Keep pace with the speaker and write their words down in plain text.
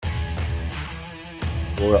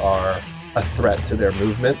people are a threat to their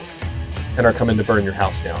movement and are coming to burn your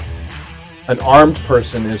house down. An armed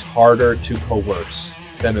person is harder to coerce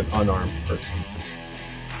than an unarmed person.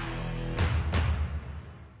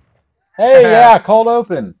 Hey, yeah, cold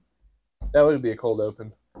open. That would be a cold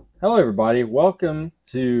open. Hello, everybody. Welcome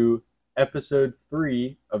to episode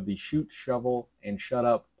 3 of the Shoot, Shovel, and Shut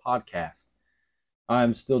Up podcast.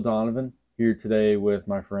 I'm still Donovan, here today with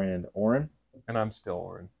my friend Oren. And I'm still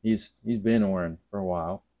Oren. He's been Oren for a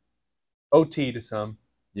while. OT to some.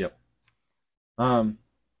 Yep. Yeah.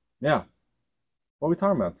 What are we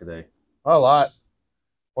talking about today? A lot.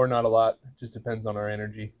 Or not a lot. It just depends on our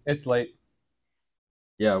energy. It's late.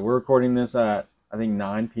 Yeah, we're recording this at, I think,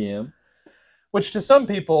 9 p.m. Which to some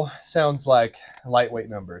people sounds like lightweight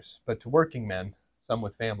numbers. But to working men, some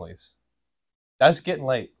with families, that's getting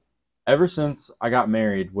late. Ever since I got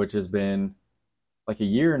married, which has been like a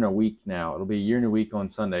year and a week now. It'll be a year and a week on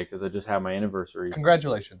Sunday because I just had my anniversary.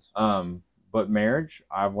 Congratulations. But marriage,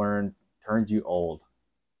 I've learned, turns you old.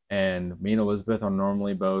 And me and Elizabeth are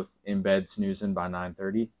normally both in bed snoozing by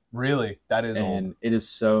 9:30. Really? That is old. And it is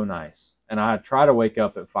so nice. And I try to wake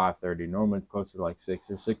up at 5:30. Normally it's closer to like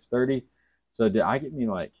 6 or 6:30. So I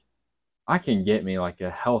can get me like a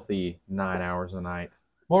healthy 9 hours a night.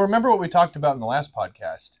 Well, remember what we talked about in the last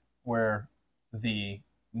podcast, where the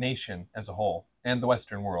nation as a whole and the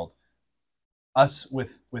Western world, us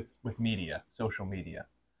with media, social media,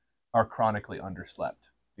 are chronically underslept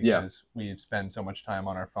because we spend so much time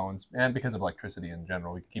on our phones, and because of electricity in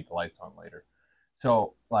general, we keep the lights on later.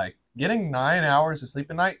 So, like, getting 9 hours of sleep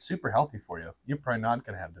a night, super healthy for you. You're probably not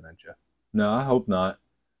going to have dementia. No, I hope not.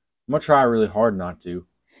 I'm going to try really hard not to.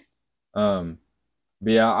 But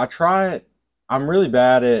yeah, I try it. I'm really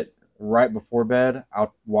bad at right before bed.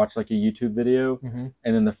 I'll watch like a YouTube video. Mm-hmm.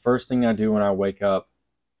 And then the first thing I do when I wake up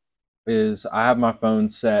is I have my phone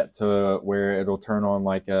set to where it'll turn on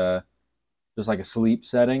like just like a sleep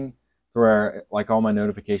setting where like all my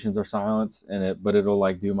notifications are silenced but it'll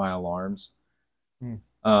like do my alarms.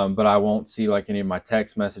 But I won't see like any of my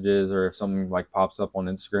text messages, or if something like pops up on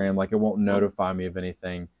Instagram, like it won't notify me of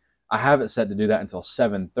anything. I have it set to do that until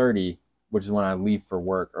 7:30, which is when I leave for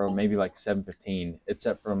work, or maybe like 7:15. It's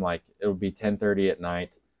set from like, it'll be 10:30 at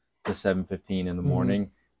night to 7:15 in the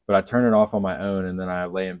morning. But I turn it off on my own, and then I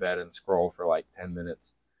lay in bed and scroll for like 10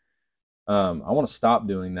 minutes. I want to stop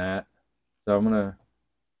doing that. So I'm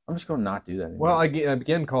just going to not do that anymore. Well,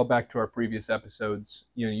 again, call back to our previous episodes.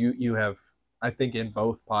 You have, I think, in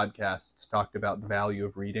both podcasts talked about the value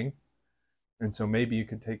of reading. And so maybe you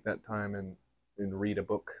could take that time and read a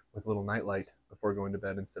book with a little nightlight before going to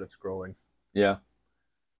bed instead of scrolling. Yeah.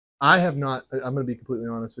 I have not, I'm going to be completely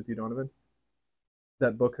honest with you, Donovan.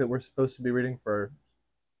 That book that we're supposed to be reading for,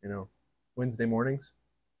 Wednesday mornings,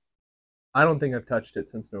 I don't think I've touched it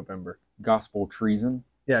since November. Gospel treason?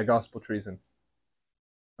 Yeah, gospel treason.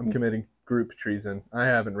 I'm committing group treason. I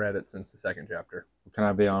haven't read it since the second chapter. Can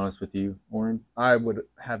I be honest with you, Oren? I would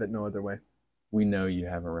have it no other way. We know you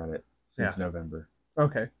haven't read it since November.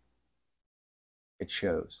 Okay. It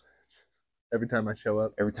shows. Every time I show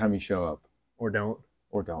up? Every time you show up. Or don't?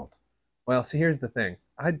 Or don't. Well, see, here's the thing.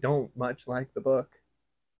 I don't much like the book.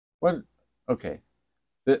 What? Okay.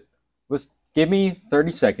 Let's give me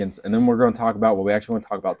 30 seconds, and then we're going to talk about what we actually want to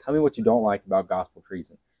talk about. Tell me what you don't like about gospel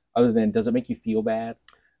treason. Other than, does it make you feel bad?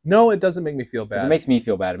 No, it doesn't make me feel bad. Because it makes me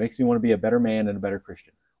feel bad. It makes me want to be a better man and a better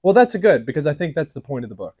Christian. Well, that's good, because I think that's the point of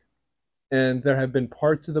the book. And there have been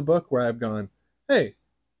parts of the book where I've gone, hey,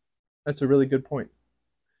 that's a really good point.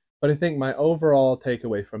 But I think my overall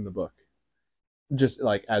takeaway from the book, just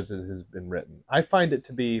like as it has been written, I find it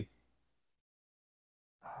to be,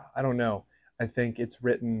 I don't know, I think it's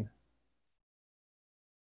written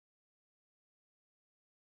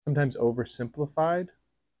sometimes oversimplified,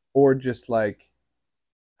 or just like,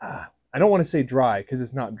 I don't want to say dry, because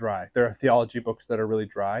it's not dry. There are theology books that are really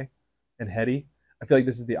dry and heady. I feel like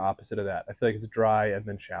this is the opposite of that. I feel like it's dry and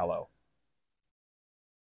then shallow.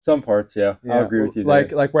 Some parts, yeah. I agree with you there.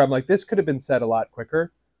 Like where I'm like, this could have been said a lot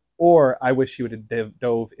quicker, or I wish he would have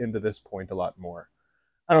dove into this point a lot more.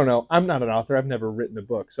 I don't know. I'm not an author. I've never written a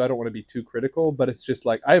book, so I don't want to be too critical, but it's just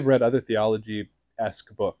like, I've read other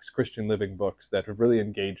theology-esque books, Christian living books, that have really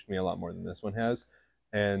engaged me a lot more than this one has.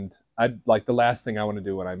 And I'd like, the last thing I want to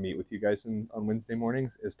do when I meet with you guys on Wednesday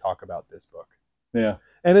mornings is talk about this book. Yeah.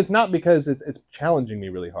 And it's not because it's challenging me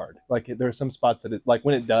really hard. Like, there are some spots that like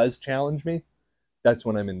when it does challenge me, that's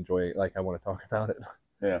when I'm enjoying, like, I want to talk about it.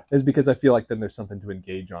 Yeah. It's because I feel like then there's something to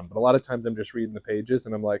engage on. But a lot of times I'm just reading the pages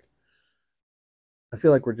and I'm like, I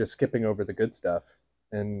feel like we're just skipping over the good stuff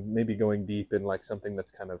and maybe going deep in like something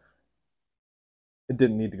that's kind of, it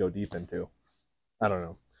didn't need to go deep into. I don't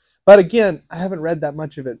know. But again, I haven't read that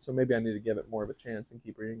much of it, so maybe I need to give it more of a chance and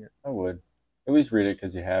keep reading it. I would at least read it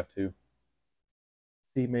because you have to.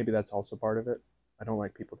 See, maybe that's also part of it. I don't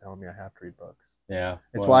like people telling me I have to read books. Yeah.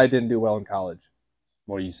 It's Well, why I didn't do well in college.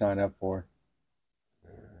 what you sign up for?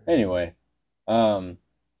 Anyway, um,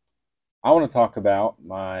 I want to talk about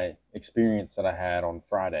my experience that I had on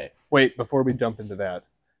Friday. Wait, before we jump into that,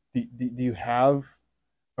 do you have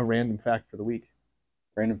a random fact for the week?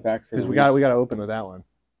 Random fact for the Because we week. got to open with that one.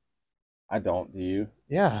 I don't. Do you?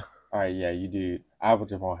 Yeah. All right. Yeah, you do. I will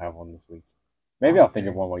just won't have one this week. Maybe I'll think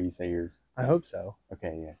of one while you say yours. I hope so.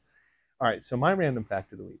 Okay. Yeah. All right. So my random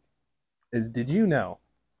fact of the week is: did you know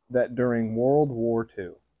that during World War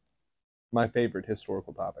II, my favorite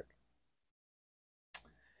historical topic,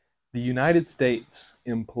 the United States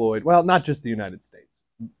employed, well, not just the United States,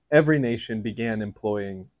 every nation began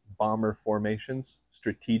employing bomber formations,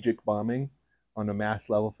 strategic bombing on a mass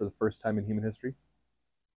level for the first time in human history?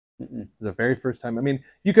 Mm-mm. The very first time. I mean,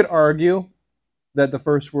 you could argue that the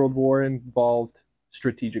First World War involved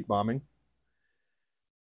strategic bombing,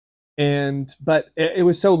 but it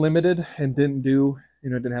was so limited and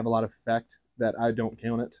didn't have a lot of effect that I don't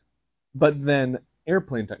count it. But then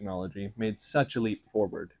airplane technology made such a leap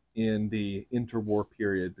forward in the interwar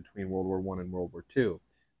period between World War I and World War II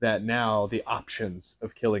that now the options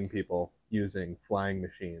of killing people using flying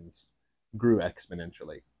machines grew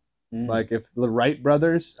exponentially. Mm. Like if the Wright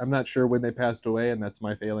brothers, I'm not sure when they passed away, and that's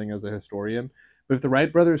my failing as a historian, but if the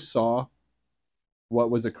Wright brothers saw what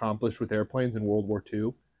was accomplished with airplanes in World War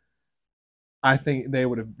II, I think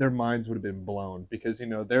their minds would have been blown because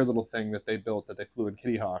their little thing that they built that they flew in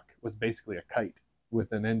Kitty Hawk was basically a kite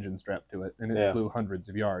with an engine strapped to it, and it Yeah. flew hundreds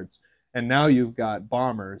of yards. And now you've got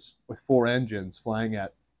bombers with 4 engines flying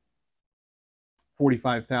at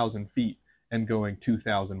 45,000 feet and going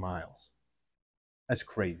 2,000 miles. That's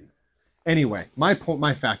crazy. Anyway, my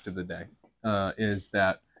fact of the day is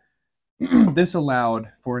that this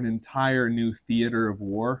allowed for an entire new theater of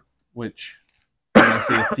war, which, when I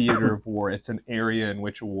say a theater of war, it's an area in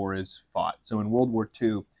which a war is fought. So in World War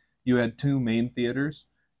II, you had two main theaters.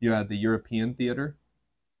 You had the European theater.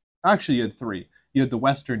 Actually, you had three. You had the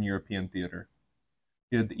Western European theater,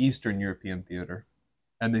 you had the Eastern European theater,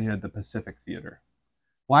 and then you had the Pacific theater.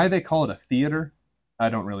 Why they call it a theater, I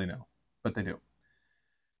don't really know, but they do.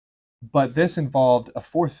 But this involved a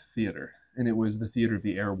fourth theater, and it was the theater of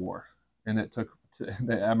the air war. And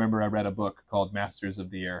I remember I read a book called Masters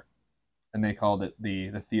of the Air, and they called it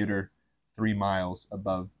the theater 3 miles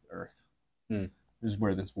above Earth. Hmm. Is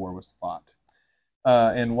where this war was fought.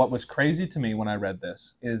 And what was crazy to me when I read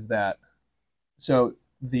this is that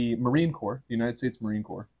the Marine Corps, the United States Marine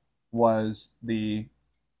Corps, was the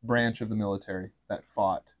branch of the military that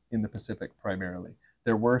fought in the Pacific primarily.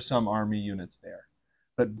 There were some Army units there,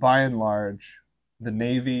 but by and large, the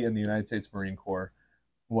Navy and the United States Marine Corps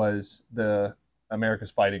was the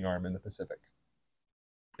America's fighting arm in the Pacific.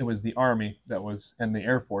 It was the Army and the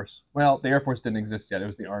Air Force. Well, the Air Force didn't exist yet. It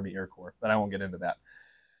was the Army Air Corps, but I won't get into that.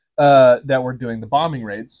 That were doing the bombing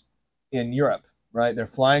raids in Europe, right? They're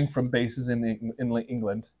flying from bases in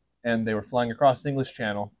England, and they were flying across the English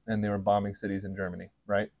Channel, and they were bombing cities in Germany,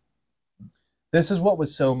 right? This is what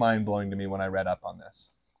was so mind-blowing to me when I read up on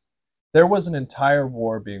this. There was an entire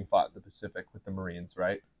war being fought in the Pacific with the Marines,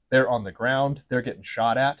 right? They're on the ground. They're getting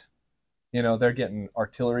shot at. They're getting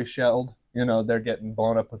artillery shelled. They're getting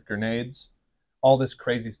blown up with grenades. All this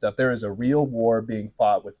crazy stuff. There is a real war being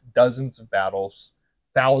fought with dozens of battles,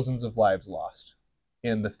 thousands of lives lost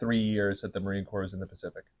in the 3 years that the Marine Corps was in the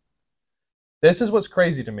Pacific. This is what's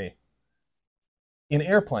crazy to me. In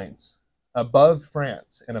airplanes, above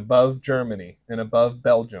France and above Germany and above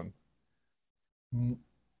Belgium,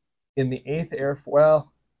 in the 8th Air Force,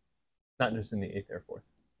 well, not just in the 8th Air Force.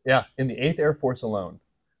 Yeah, in the 8th Air Force alone,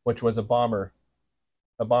 which was a bomber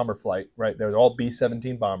flight, right? They're all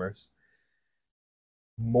B-17 bombers.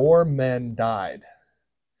 More men died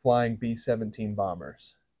flying B-17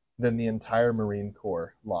 bombers than the entire Marine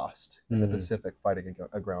Corps lost in the Pacific fighting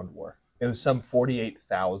a ground war. It was some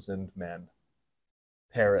 48,000 men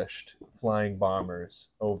perished flying bombers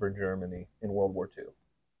over Germany in World War II.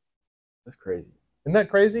 That's crazy. Isn't that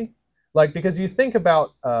crazy? Because you think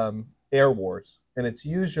about air wars, and it's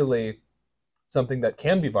usually something that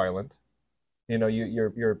can be violent. You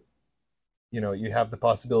have the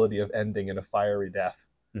possibility of ending in a fiery death,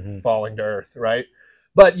 falling to earth, right?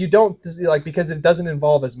 But you don't because it doesn't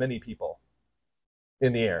involve as many people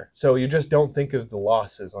in the air, so you just don't think of the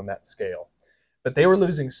losses on that scale. But they were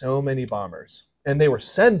losing so many bombers, and they were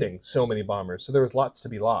sending so many bombers, so there was lots to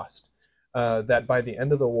be lost. That by the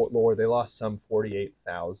end of the war, they lost some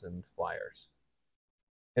 48,000 flyers.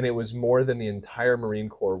 and it was more than the entire Marine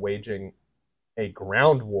Corps waging a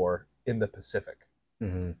ground war in the Pacific.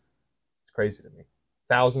 Mm-hmm. It's crazy to me.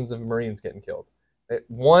 Thousands of Marines getting killed.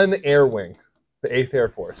 One air wing, the 8th Air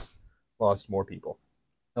Force, lost more people.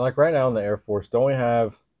 And like right now in the Air Force, don't we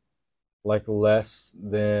have like less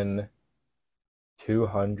than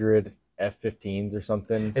 200 F-15s or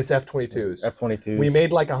something? It's F-22s. F-22s. We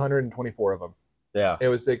made like 124 of them. Yeah. It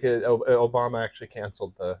was like Obama actually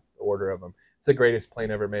canceled the order of them. It's the greatest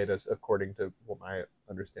plane ever made, according to my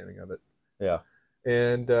understanding of it. Yeah.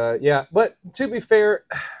 And yeah, but to be fair,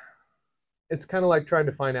 it's kind of like trying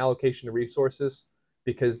to find allocation of resources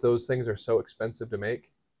because those things are so expensive to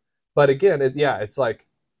make. But again, it's like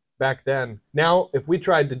back then. Now, if we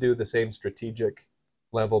tried to do the same strategic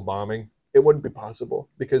level bombing, it wouldn't be possible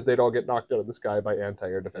because they'd all get knocked out of the sky by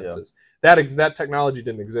anti-air defenses. Yeah. That technology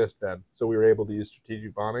didn't exist then, so we were able to use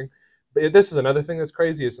strategic bombing. But this is another thing that's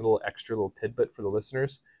crazy. It's a little extra little tidbit for the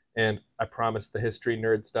listeners. And I promise the history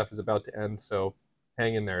nerd stuff is about to end, so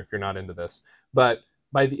hang in there if you're not into this. But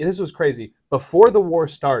this was crazy. Before the war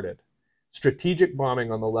started, strategic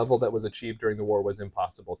bombing on the level that was achieved during the war was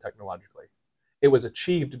impossible technologically. It was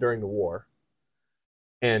achieved during the war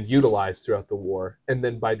and utilized throughout the war. And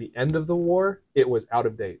then by the end of the war, it was out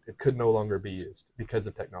of date. It could no longer be used because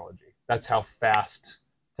of technology. That's how fast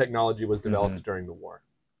technology was developed during the war.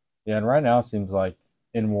 Yeah, and right now it seems like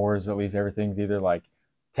in wars, at least everything's either like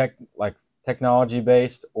technology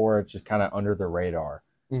based or it's just kind of under the radar.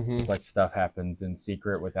 Mm-hmm. It's like stuff happens in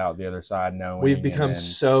secret without the other side knowing. We've become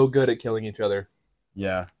so good at killing each other.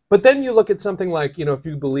 Yeah. But then you look at something like, if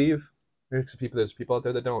you believe, there's people out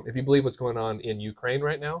there that don't. If you believe what's going on in Ukraine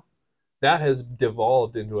right now, that has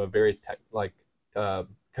devolved into a very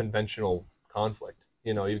conventional conflict.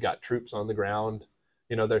 You've got troops on the ground.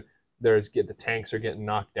 The tanks are getting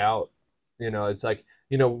knocked out. It's like,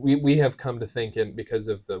 we have come to think, because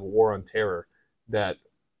of the war on terror, that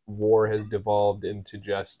war has devolved into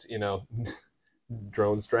just,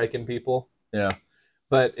 drone striking people. Yeah.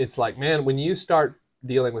 But it's like, man, when you start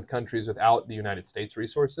dealing with countries without the United States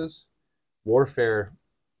resources, warfare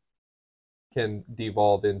can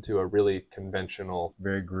devolve into a really conventional,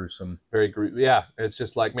 very gruesome, yeah. It's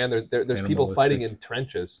just like, man, there's people fighting in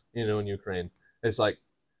trenches, in Ukraine. It's like,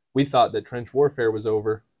 we thought that trench warfare was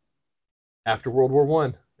over after World War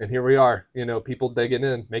I, and here we are, people digging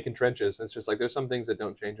in, making trenches. It's just like, there's some things that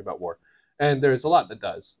don't change about war, and there's a lot that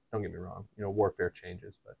does. Don't get me wrong, warfare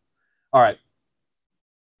changes. But all right,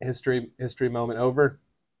 history moment over,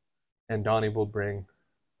 and Donnie will bring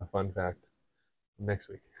a fun fact next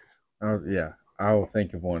week. Yeah, I will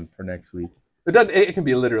think of one for next week. It can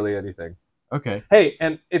be literally anything. Okay. Hey,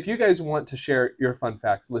 and if you guys want to share your fun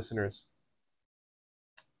facts, listeners,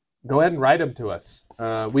 go ahead and write them to us.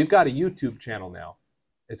 We've got a YouTube channel now.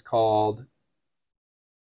 It's called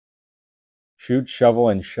Shoot, Shovel,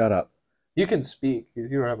 and Shut Up. You can speak because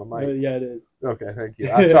you don't have a mic. Yeah, it is. Okay, thank you.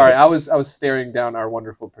 I'm sorry. I was staring down our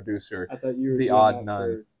wonderful producer. I thought you were the doing odd that nun.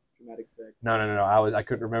 For dramatic effect. No. I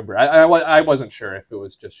couldn't remember. I wasn't sure if it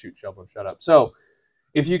was just Shoot, Shovel, and Shut Up. So,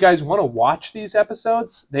 if you guys want to watch these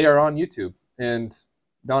episodes, they are on YouTube. And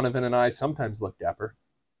Donovan and I sometimes look dapper.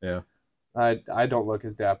 Yeah. I don't look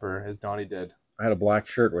as dapper as Donnie did. I had a black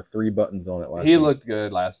shirt with 3 buttons on it last He week. looked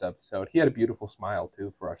good last episode. He had a beautiful smile,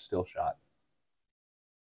 too, for our still shot.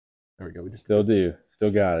 There we go. We just Still do.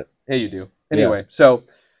 Still got it. Yeah, you do. Anyway, So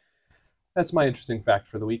that's my interesting fact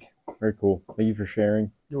for the week. Very cool. Thank you for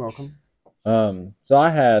sharing. You're welcome. So I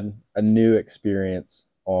had a new experience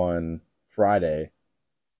on Friday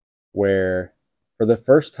where for the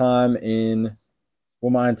first time in,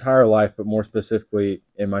 my entire life, but more specifically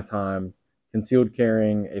in my time concealed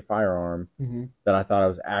carrying a firearm, that I thought I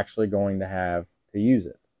was actually going to have to use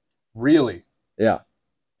it. Really? Yeah.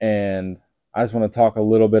 And I just want to talk a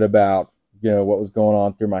little bit about, what was going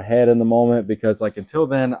on through my head in the moment, because like until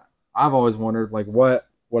then, I've always wondered like what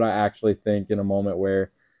would I actually think in a moment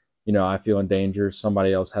where, I feel in danger,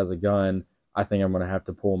 somebody else has a gun, I think I'm going to have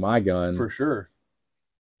to pull my gun. For sure.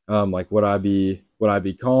 Like would I be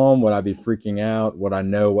calm? Would I be freaking out? Would I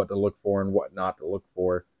know what to look for and what not to look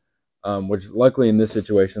for? Which luckily in this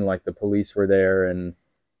situation, like the police were there and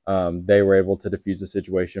they were able to defuse the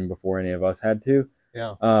situation before any of us had to.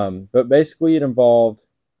 Yeah. But basically it involved,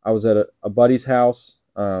 I was at a buddy's house.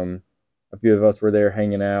 A few of us were there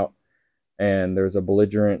hanging out, and there was a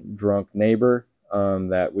belligerent drunk neighbor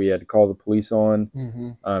that we had to call the police on.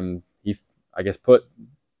 He, I guess, put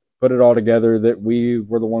it all together that we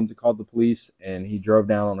were the ones that called the police, and he drove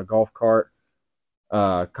down on a golf cart,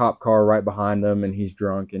 cop car right behind him, and he's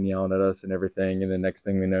drunk and yelling at us and everything. And the next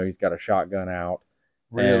thing we know, he's got a shotgun out,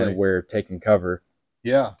 and we're taking cover.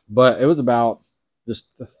 Yeah. But it was about just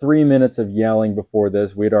 3 minutes of yelling before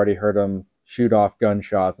this. We'd already heard him shoot off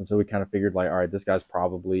gunshots, and so we kind of figured like, all right, this guy's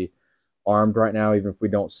probably armed right now, even if we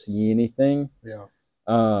don't see anything. Yeah.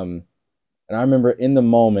 And I remember in the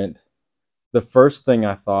moment, the first thing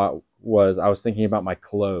I thought was I was thinking about my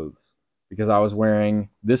clothes because I was wearing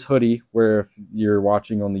this hoodie where if you're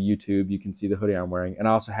watching on the YouTube, you can see the hoodie I'm wearing. And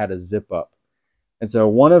I also had a zip up. And so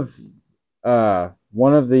one of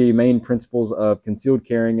the main principles of concealed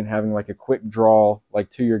carrying and having like a quick draw like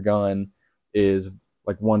to your gun is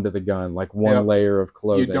like one to the gun, like one layer of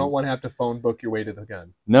clothing. You don't want to have to phone book your way to the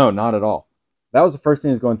gun. No, not at all. That was the first thing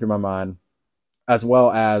that was going through my mind, as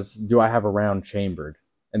well as do I have a round chambered?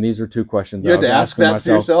 And these are two questions you had I was to ask asking that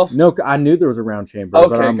myself. to yourself? No, I knew there was a round chamber,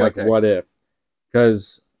 but I'm like, what if?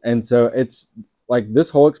 And so it's like this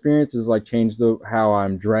whole experience has like changed how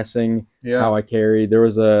I'm dressing, how I carry. There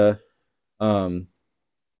was a, well,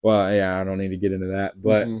 yeah, I don't need to get into that,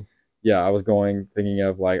 but yeah, I was thinking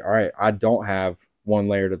of like, all right, I don't have one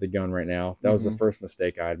layer to the gun right now. That was the first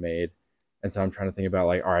mistake I had made. And so I'm trying to think about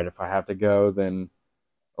like, all right, if I have to go, then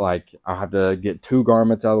like I'll have to get 2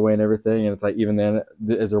 garments out of the way and everything. And it's like, even then,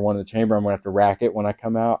 is there one in the chamber? I'm gonna have to rack it when I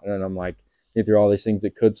come out. And then I'm like, thinking through all these things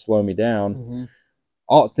that could slow me down.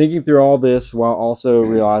 Thinking through all this while also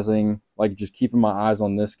realizing, like, just keeping my eyes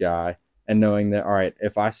on this guy and knowing that, all right,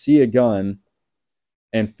 if I see a gun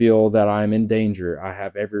and feel that I'm in danger, I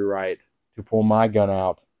have every right to pull my gun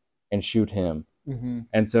out and shoot him.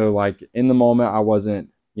 And so, like, in the moment, I wasn't,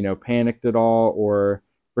 panicked at all or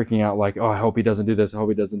freaking out like, oh, I hope he doesn't do this. I hope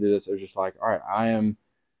he doesn't do this. It was just like, all right, I am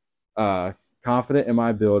confident in my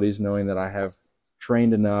abilities, knowing that I have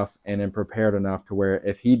trained enough and am prepared enough to where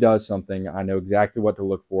if he does something, I know exactly what to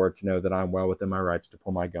look for to know that I'm well within my rights to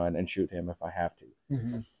pull my gun and shoot him if I have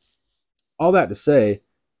to. All that to say,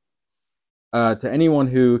 to anyone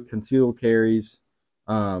who concealed carries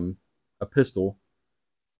a pistol,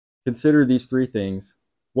 consider these 3 things.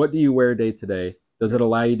 What do you wear day to day? Does it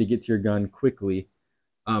allow you to get to your gun quickly?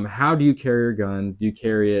 How do you carry your gun? Do you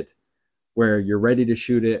carry it where you're ready to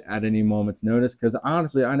shoot it at any moment's notice? Because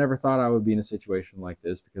honestly, I never thought I would be in a situation like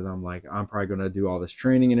this because I'm like, I'm probably going to do all this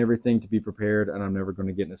training and everything to be prepared, and I'm never going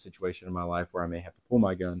to get in a situation in my life where I may have to pull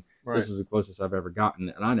my gun. This is the closest I've ever gotten,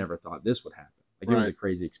 and I never thought this would happen. Like, it was a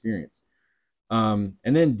crazy experience. And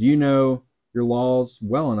then, do you know your laws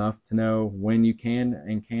well enough to know when you can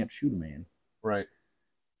and can't shoot a man? Right.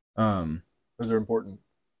 Those are important.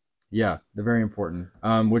 Yeah, they're very important.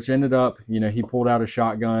 Which ended up, he pulled out a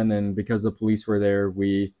shotgun, and because the police were there,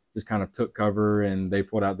 we just kind of took cover, and they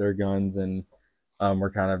pulled out their guns, and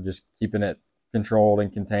we're kind of just keeping it controlled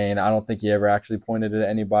and contained. I don't think he ever actually pointed it at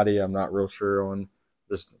anybody. I'm not real sure on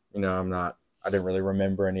just, I didn't really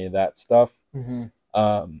remember any of that stuff.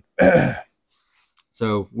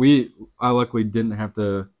 So I luckily didn't have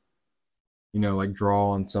to, like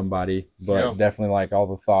draw on somebody, but definitely like all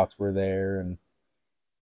the thoughts were there. And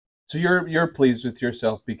so you're pleased with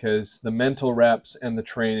yourself because the mental reps and the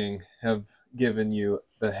training have given you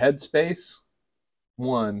the headspace,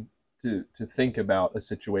 one, to think about a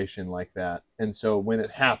situation like that. And so when it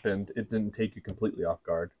happened, it didn't take you completely off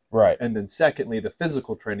guard. Right. And then secondly, the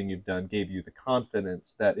physical training you've done gave you the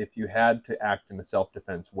confidence that if you had to act in a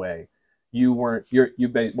self-defense way, what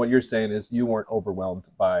you're saying is you weren't overwhelmed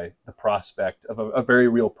by the prospect of a very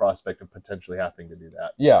real prospect of potentially having to do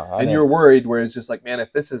that. Yeah. And you're worried, where it's just like, man,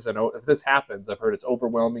 if this happens, I've heard it's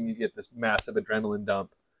overwhelming. You get this massive adrenaline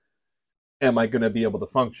dump. Am I going to be able to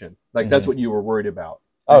function? Like, that's what you were worried about.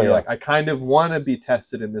 And you're like, I kind of want to be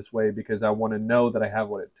tested in this way because I want to know that I have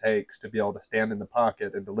what it takes to be able to stand in the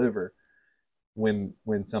pocket and deliver when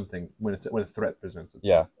a threat presents itself.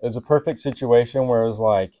 Yeah, it was a perfect situation where it was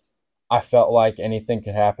like, I felt like anything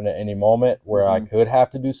could happen at any moment where I could have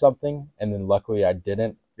to do something, and then luckily I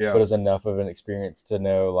didn't. But it was enough of an experience to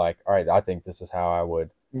know, like, all right, I think this is how I would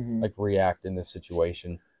like react in this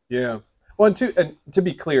situation. Yeah. Well, and to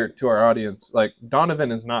be clear to our audience, like,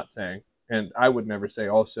 Donovan is not saying, and I would never say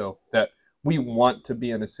also, that we want to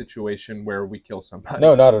be in a situation where we kill somebody.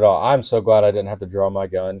 No, not at all. I'm so glad I didn't have to draw my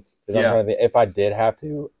gun, because I'm trying to think, if I did have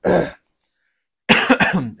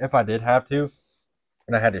to,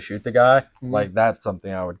 and I had to shoot the guy, like, that's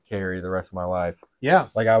something I would carry the rest of my life. Yeah.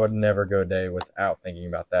 Like, I would never go a day without thinking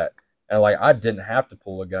about that. And, like, I didn't have to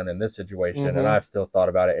pull a gun in this situation, and I've still thought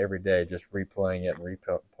about it every day, just replaying it and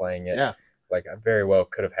replaying it. Yeah. Like, I very well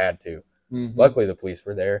could have had to. Luckily, the police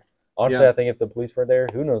were there. Honestly, I think if the police were there,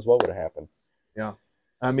 who knows what would have happened. Yeah.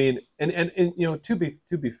 I mean, and to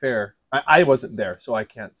be fair, I wasn't there, so I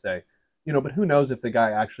can't say. But who knows if the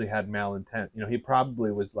guy actually had malintent? He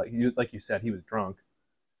probably was like you said, he was drunk.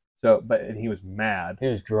 So, and he was mad. He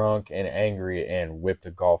was drunk and angry and whipped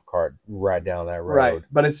a golf cart right down that road. Right,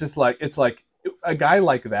 but it's just like a guy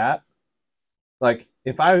like that. Like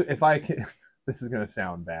if I can, this is gonna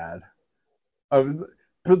sound bad.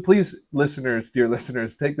 Please, listeners, dear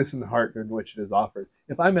listeners, take this in the heart in which it is offered.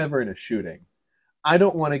 If I'm ever in a shooting, I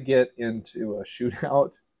don't want to get into a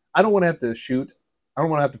shootout. I don't want to have to shoot. I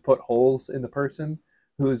don't want to have to put holes in the person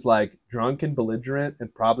who's like drunk and belligerent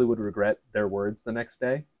and probably would regret their words the next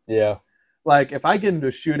day. Yeah. Like if I get into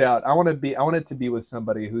a shootout, I want it to be with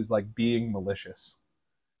somebody who's like being malicious.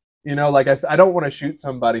 You know, like I don't want to shoot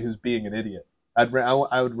somebody who's being an idiot. I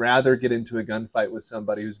would rather get into a gunfight with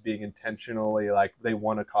somebody who's being intentionally like they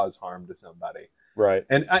want to cause harm to somebody. Right.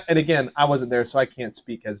 And again, I wasn't there, so I can't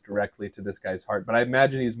speak as directly to this guy's heart. But I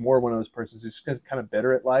imagine he's more one of those persons who's kind of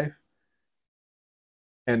bitter at life,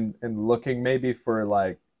 and looking maybe for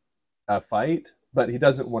like a fight, but he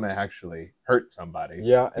doesn't want to actually hurt somebody.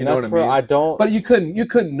 Yeah, and you know that's what I where mean? I don't. But you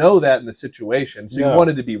couldn't know that in the situation, so No. you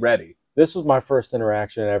wanted to be ready. This was my first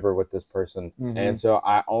interaction ever with this person, Mhm. and so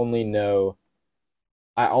I only know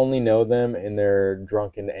them in their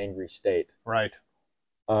drunken, angry state. Right.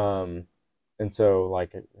 And so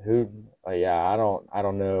like I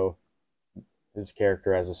don't know his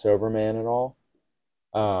character as a sober man at all.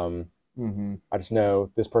 I just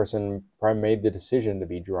know this person probably made the decision to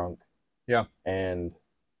be drunk. Yeah. And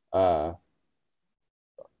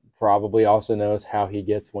probably also knows how he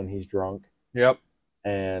gets when he's drunk. Yep.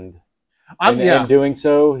 And in doing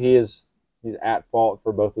so, he's at fault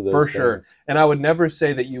for both of those for things. sure. And I would never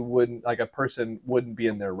say that you wouldn't, like a person wouldn't be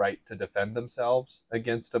in their right to defend themselves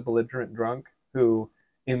against a belligerent drunk who,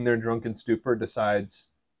 in their drunken stupor, decides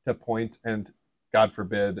to point and, God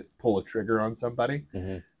forbid, pull a trigger on somebody.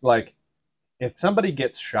 Mm-hmm. Like, if somebody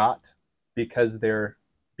gets shot because they're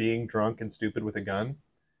being drunk and stupid with a gun,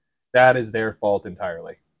 that is their fault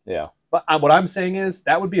entirely. Yeah. But what I'm saying is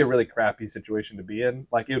that would be a really crappy situation to be in.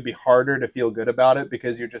 Like it would be harder to feel good about it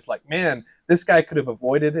because you're just like, man, this guy could have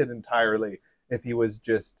avoided it entirely if he was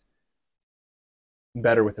just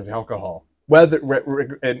better with his alcohol. Whether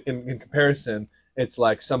in comparison, it's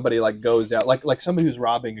like somebody like goes out like somebody who's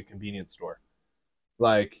robbing a convenience store,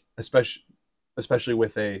 like especially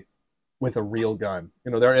with a real gun.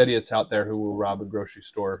 You know, there are idiots out there who will rob a grocery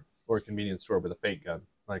store or a convenience store with a fake gun.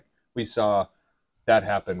 Like we saw that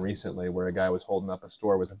happened recently where a guy was holding up a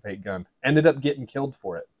store with a fake gun, ended up getting killed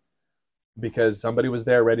for it because somebody was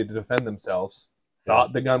there ready to defend themselves,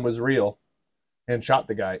 thought the gun was real, and shot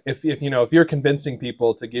the guy. If you're convincing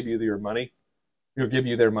people to give you your money, you'll give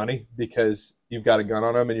you their money because you've got a gun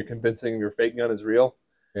on them and you're convincing your fake gun is real,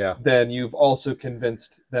 then you've also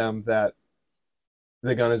convinced them that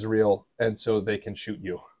the gun is real and so they can shoot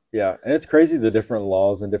you. Yeah, and it's crazy the different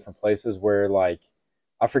laws in different places where, like,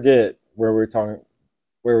 I forget where we're talking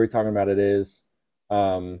about it is,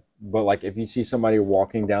 but like if you see somebody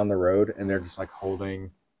walking down the road and they're just like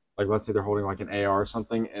holding, like let's say they're holding like an AR or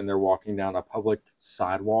something and they're walking down a public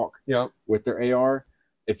sidewalk with their AR,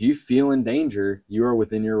 if you feel in danger, you are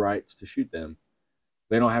within your rights to shoot them.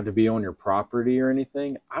 They don't have to be on your property or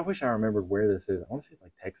anything. I wish I remembered where this is. I want to say it's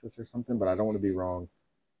like Texas or something, but I don't want to be wrong.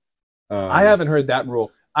 I haven't heard that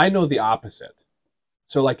rule. I know the opposite.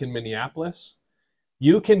 So like in Minneapolis,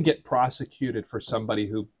 you can get prosecuted for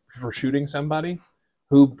shooting somebody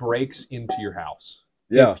who breaks into your house.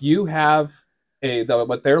 Yeah. If you have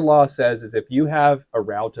what their law says is if you have a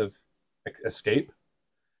route of escape,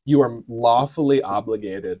 you are lawfully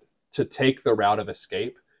obligated to take the route of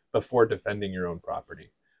escape before defending your own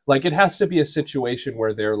property. Like it has to be a situation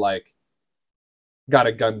where they're like got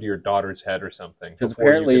a gun to your daughter's head or something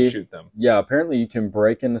before you can shoot them. Yeah, apparently you can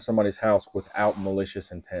break into somebody's house without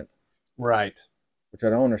malicious intent. Right. Which I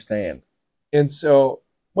don't understand. And so,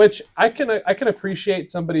 which I can appreciate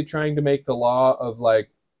somebody trying to make the law of like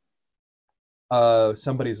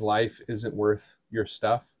somebody's life isn't worth your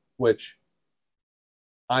stuff, which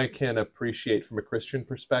I can appreciate from a Christian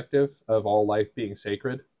perspective of all life being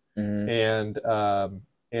sacred. Mm-hmm.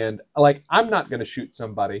 And like I'm not going to shoot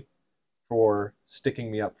somebody for sticking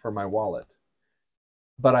me up for my wallet,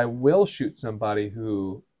 but I will shoot somebody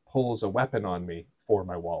who pulls a weapon on me for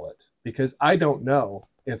my wallet because I don't know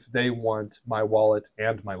if they want my wallet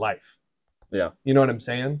and my life. Yeah. You know what I'm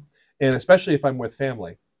saying? And especially if I'm with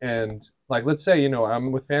family. And like, let's say,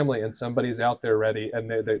 I'm with family and somebody's out there ready and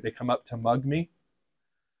they come up to mug me.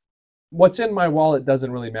 What's in my wallet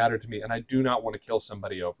doesn't really matter to me. And I do not want to kill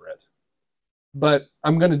somebody over it. But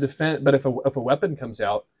I'm going to defend. But if a weapon comes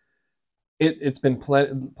out, it's been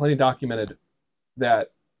plenty documented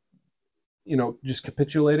that, just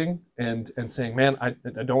capitulating and saying, man, I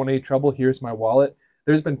don't want any trouble. Here's my wallet.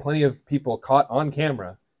 There's been plenty of people caught on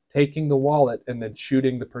camera taking the wallet and then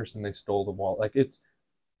shooting the person they stole the wallet. Like it's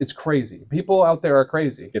crazy. People out there are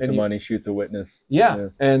crazy. Get the money, shoot the witness. Yeah.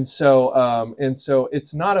 And so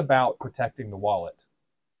it's not about protecting the wallet.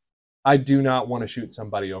 I do not want to shoot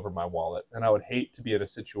somebody over my wallet, and I would hate to be in a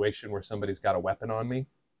situation where somebody's got a weapon on me.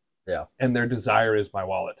 Yeah. And their desire is my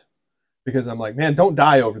wallet, because I'm like, man, don't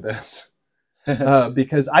die over this,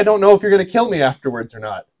 because I don't know if you're going to kill me afterwards or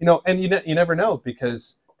not. And you never know,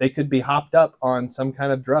 because they could be hopped up on some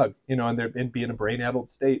kind of drug, and be in a brain-addled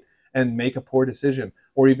state and make a poor decision,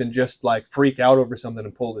 or even just like freak out over something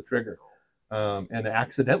and pull the trigger. And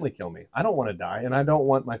accidentally kill me. I don't want to die, and I don't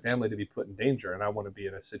want my family to be put in danger, and I want to be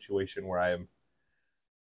in a situation where I am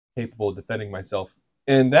capable of defending myself.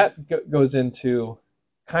 And that goes into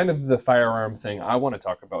kind of the firearm thing I want to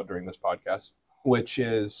talk about during this podcast, which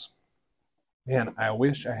is, man, I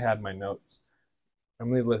wish I had my notes. I'm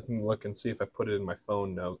going to look and see if I put it in my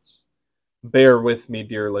phone notes. Bear with me,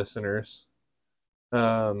 dear listeners.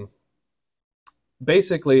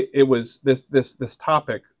 Basically, it was this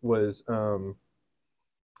topic was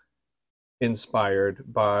inspired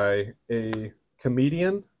by a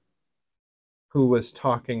comedian who was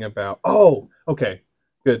talking about. Oh, okay,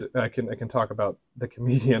 good. I can talk about the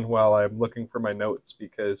comedian while I'm looking for my notes,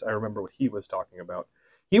 because I remember what he was talking about.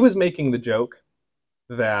 He was making the joke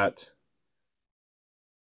that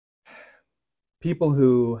people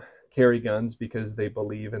who carry guns because they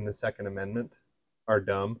believe in the Second Amendment are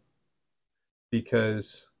dumb.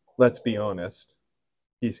 Because, let's be honest,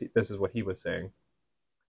 this is what he was saying.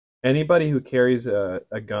 Anybody who carries a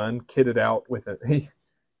gun kitted out with it,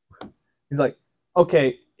 he's like,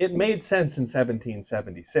 okay, it made sense in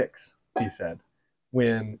 1776, he said,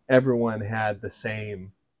 when everyone had the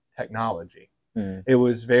same technology. It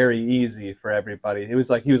was very easy for everybody. He was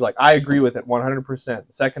like, I agree with it 100%.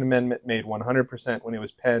 The Second Amendment made 100% when it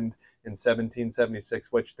was penned in 1776,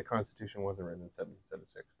 which the Constitution wasn't written in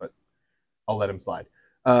 1776, but I'll let him slide.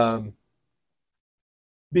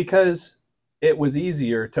 Because it was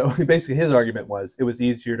easier to, basically his argument was, it was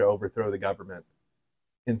easier to overthrow the government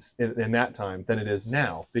in that time than it is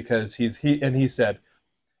now, because he said,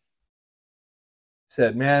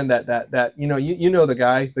 man, that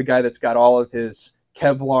the guy that's got all of his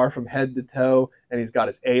Kevlar from head to toe, and he's got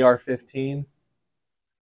his AR-15.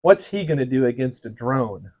 What's he going to do against a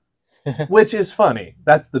drone? Which is funny.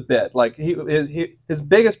 That's the bit. Like his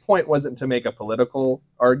biggest point wasn't to make a political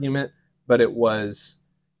argument, but it was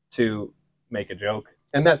to make a joke,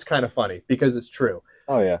 and that's kind of funny because it's true.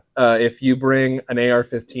 Oh yeah. If you bring an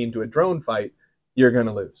AR-15 to a drone fight, you're going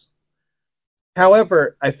to lose.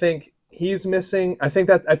 However, I think he's missing. I think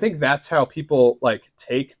that's how people like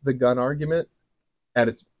take the gun argument at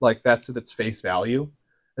its face value.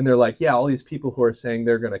 And they're like, yeah, all these people who are saying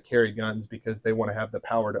they're going to carry guns because they want to have the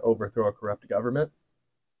power to overthrow a corrupt government,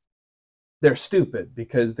 they're stupid,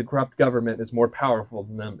 because the corrupt government is more powerful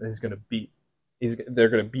than them, and they're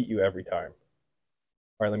going to beat you every time.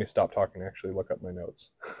 All right, let me stop talking and actually look up my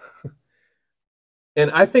notes. And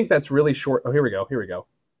I think that's really short. Oh, here we go.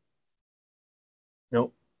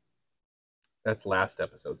 Nope. That's last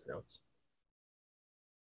episode's notes.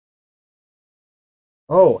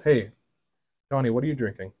 Oh, hey. Donnie, what are you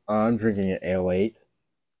drinking? I'm drinking an Ale 8.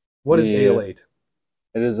 What is Ale 8?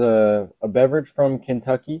 It is a beverage from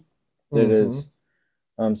Kentucky. It is,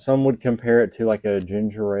 some would compare it to like a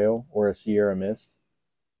ginger ale or a Sierra Mist.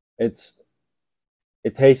 It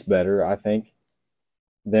tastes better, I think,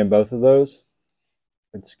 than both of those.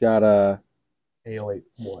 It's got a Ale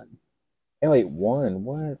 8-1. Ale 8-1.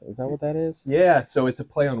 What is that? What that is? Yeah, so it's a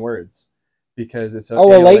play on words, because it's a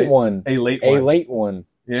late one. A late one. A late one.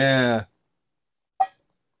 Yeah.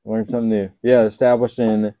 Learned something new. Yeah, established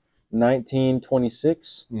in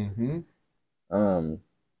 1926. It's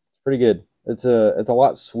pretty good. It's a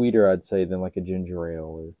lot sweeter, I'd say, than like a ginger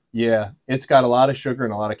ale. Yeah, it's got a lot of sugar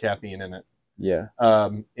and a lot of caffeine in it. Yeah.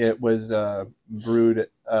 It was brewed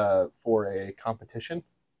for a competition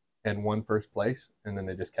and won first place, and then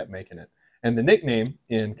they just kept making it. And the nickname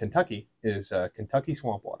in Kentucky is Kentucky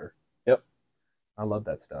Swamp Water. Yep. I love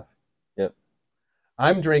that stuff. Yep.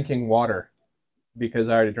 I'm drinking water because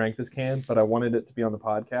I already drank this can, but I wanted it to be on the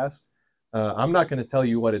podcast. I'm not going to tell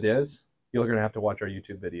you what it is. You're going to have to watch our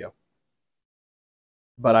YouTube video.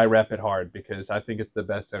 But I rep it hard because I think it's the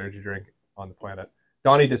best energy drink on the planet.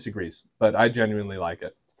 Donnie disagrees, but I genuinely like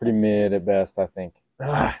it. It's pretty mid at best, I think.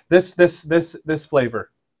 This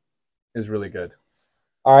flavor is really good.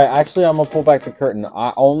 All right, actually, I'm going to pull back the curtain.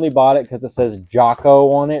 I only bought it because it says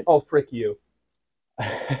Jocko on it. Oh, frick you.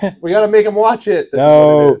 We got to make him watch it.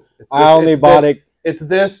 No, I only bought it. It's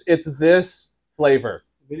this flavor.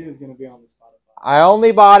 The video is going to be on the Spotify. I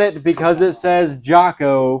only bought it because it says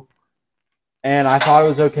Jocko, and I thought it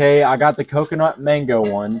was okay. I got the coconut mango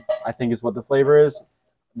one, I think is what the flavor is.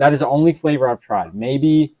 That is the only flavor I've tried.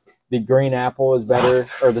 Maybe the green apple is better,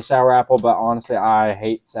 or the sour apple, but honestly, I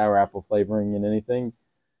hate sour apple flavoring in anything.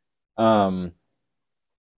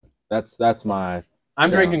 That's my. I'm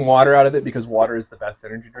drinking water out of it because water is the best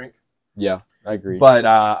energy drink. Yeah, I agree. But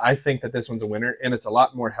I think that this one's a winner, and it's a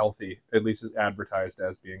lot more healthy, at least as advertised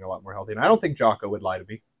as being a lot more healthy. And I don't think Jocko would lie to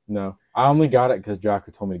me. No, I only got it because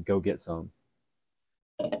Jocko told me to go get some.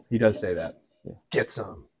 He does say that. Yeah. Get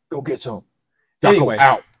some. Go get some. Jocko, anyway,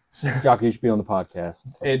 out. Jocko, you should be on the podcast.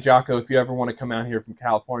 Hey, Jocko, if you ever want to come out here from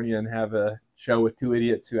California and have a show with two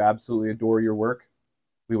idiots who absolutely adore your work,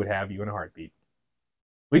 we would have you in a heartbeat.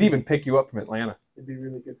 We'd even pick you up from Atlanta. It'd be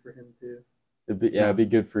really good for him too. It'd be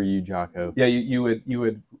good for you, Jocko. Yeah, you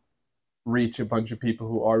would reach a bunch of people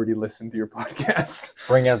who already listen to your podcast.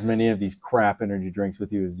 Bring as many of these crap energy drinks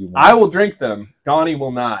with you as you want. I will drink them. Donnie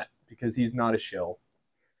will not, because he's not a shill.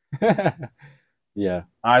 Yeah.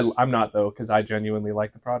 I'm not, though, because I genuinely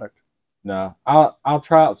like the product. No, I'll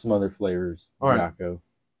try out some other flavors, All right. Jocko.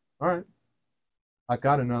 All right. I've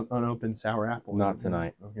got an unopened sour apple. Not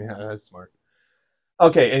tonight. Yeah, that's smart.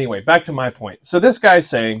 Okay, anyway, back to my point. So this guy's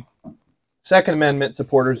saying Second Amendment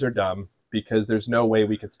supporters are dumb because there's no way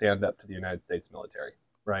we could stand up to the United States military,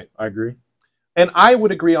 right? I agree. And I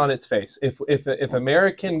would agree on its face. If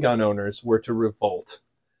American gun owners were to revolt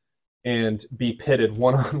and be pitted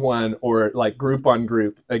one-on-one or like group on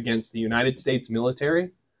group against the United States military,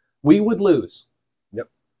 we would lose. Yep.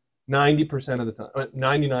 90% of the time,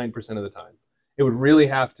 99% of the time. It would really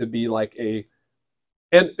have to be like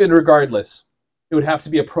and regardless, it would have to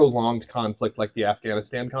be a prolonged conflict like the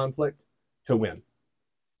Afghanistan conflict to win.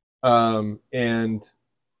 And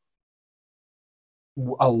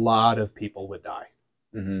a lot of people would die.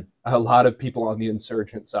 Mm-hmm. A lot of people on the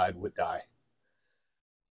insurgent side would die.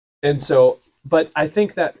 And so, but I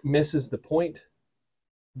think that misses the point,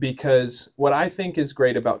 because what I think is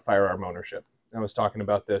great about firearm ownership, I was talking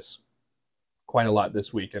about this quite a lot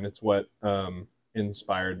this week, and it's what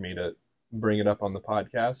inspired me to bring it up on the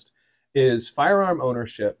podcast, is firearm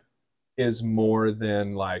ownership is more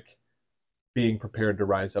than like being prepared to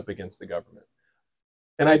rise up against the government.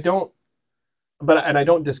 And I don't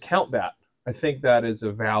discount that. I think that is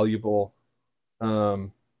a valuable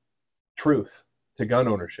truth to gun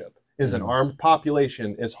ownership, is an armed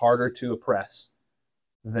population is harder to oppress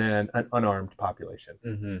than an unarmed population.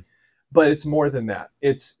 Mm-hmm. But it's more than that.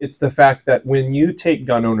 It's the fact that when you take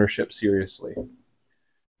gun ownership seriously,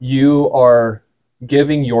 you are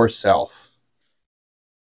giving yourself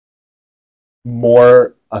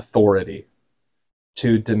more authority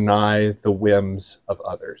to deny the whims of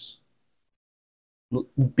others.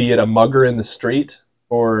 Be it a mugger in the street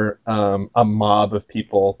or a mob of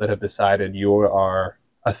people that have decided you are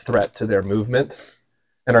a threat to their movement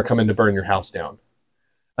and are coming to burn your house down.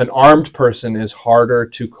 An armed person is harder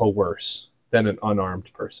to coerce than an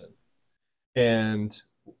unarmed person. And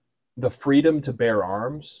the freedom to bear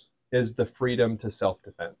arms is the freedom to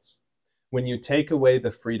self-defense. When you take away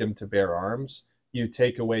the freedom to bear arms, you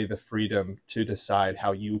take away the freedom to decide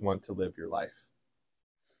how you want to live your life.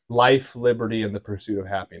 Life, liberty, and the pursuit of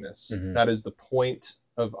happiness. Mm-hmm. That is the point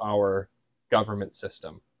of our government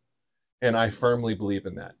system. And I firmly believe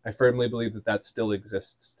in that. I firmly believe that that still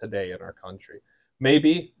exists today in our country.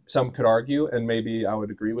 Maybe some could argue, and maybe I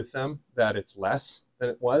would agree with them, that it's less than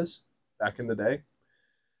it was back in the day.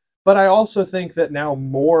 But I also think that now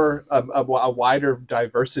a wider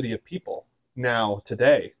diversity of people now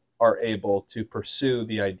today are able to pursue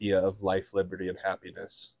the idea of life, liberty, and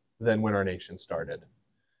happiness than when our nation started.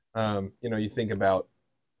 You think about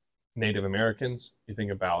Native Americans, you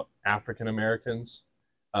think about African Americans,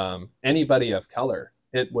 anybody of color.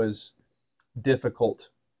 It was difficult,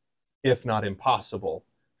 if not impossible,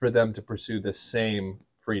 for them to pursue the same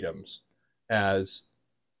freedoms as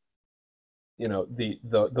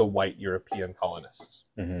the white European colonists.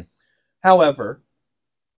 Mm-hmm. However,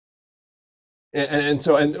 not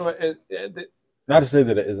to say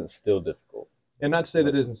that it isn't still difficult,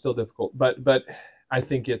 but I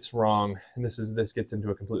think it's wrong, and this gets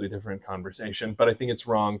into a completely different conversation, but I think it's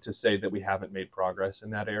wrong to say that we haven't made progress in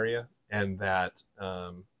that area, and that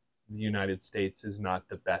the United States is not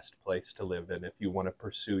the best place to live in if you want to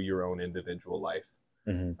pursue your own individual life.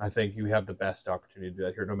 Mm-hmm. I think you have the best opportunity to do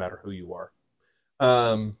that here, no matter who you are.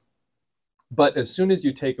 But as soon as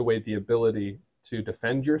you take away the ability to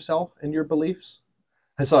defend yourself and your beliefs,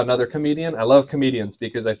 I saw another comedian. I love comedians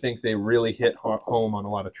because I think they really hit home on a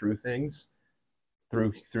lot of true things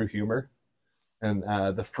through humor and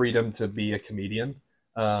the freedom to be a comedian.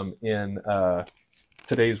 in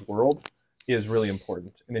today's world is really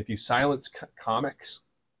important. And if you silence comics,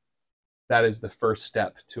 that is the first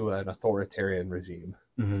step to an authoritarian regime.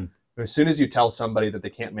 Mm-hmm. As soon as you tell somebody that they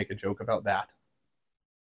can't make a joke about that,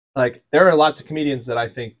 like there are lots of comedians that I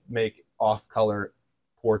think make off-color,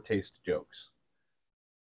 poor taste jokes,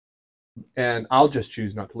 and I'll just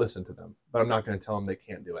choose not to listen to them. But I'm not going to tell them they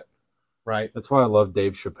can't do it, right? That's why I love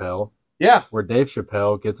Dave Chappelle. Yeah, Where Dave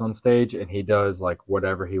Chappelle gets on stage and he does like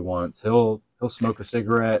whatever he wants. He'll smoke a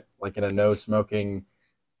cigarette like in a no smoking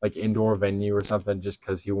like indoor venue or something just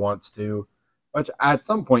because he wants to. Which at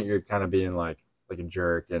some point you're kind of being like a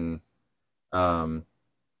jerk, and um,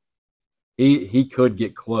 he could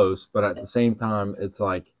get close, but at the same time it's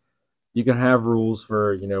like you can have rules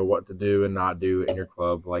for what to do and not do in your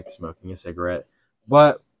club, like smoking a cigarette.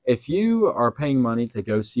 But if you are paying money to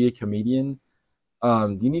go see a comedian,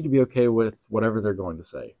 you need to be okay with whatever they're going to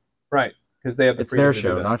say. right. Because they have the It's freedom their to do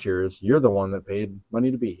show, that. not yours. You're the one that paid money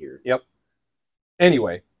to be here. Yep.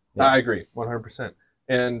 Anyway, Yeah. I agree 100%.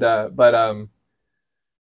 And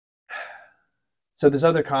so this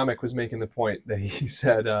other comic was making the point that he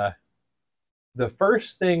said the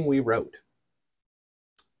first thing we wrote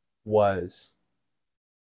was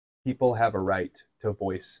people have a right to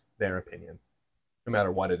voice their opinion, no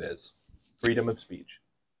matter what it is. Freedom of speech.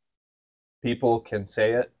 People can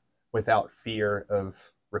say it without fear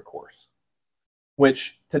of recourse,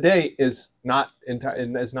 which today is not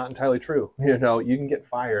entirely true. You can get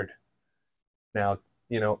fired now.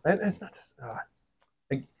 And it's not just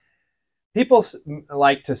people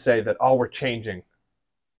like to say that, oh, we're changing.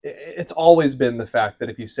 It's always been the fact that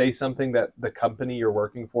if you say something that the company you're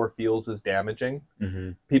working for feels is damaging,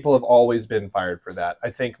 Mm-hmm. people have always been fired for that. I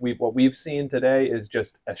think what we've seen today is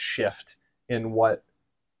just a shift in what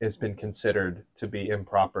has been considered to be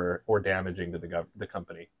improper or damaging to the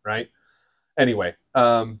company, right? Anyway,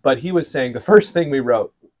 but he was saying the first thing we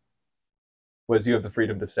wrote was you have the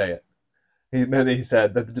freedom to say it. Then he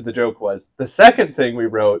said that the joke was the second thing we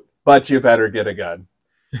wrote, but you better get a gun.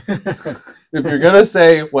 If you're gonna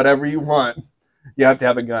say whatever you want, you have to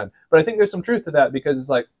have a gun. But I think there's some truth to that, because it's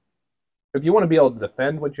like, if you want to be able to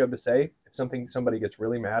defend what you have to say, if somebody gets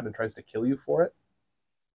really mad and tries to kill you for it,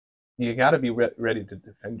 you got to be ready to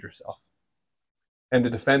defend yourself and to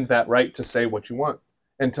defend that right to say what you want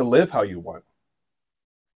and to live how you want.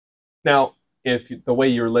 Now, if the way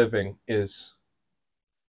you're living is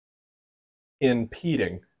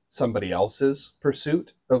impeding somebody else's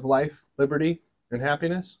pursuit of life, liberty, and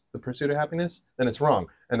happiness, the pursuit of happiness, then it's wrong,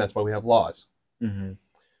 and that's why we have laws.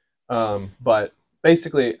 Mm-hmm. But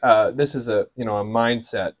basically, this is a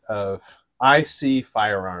mindset of, I see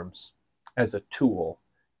firearms as a tool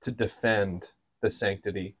to defend the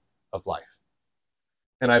sanctity of life,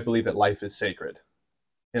 and I believe that life is sacred,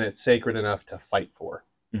 and it's sacred enough to fight for.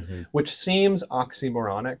 Mm-hmm. Which seems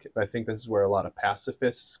oxymoronic. I think this is where a lot of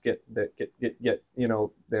pacifists get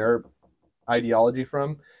their ideology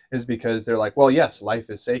from, is because they're like, well, yes, life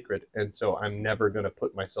is sacred, and so I'm never going to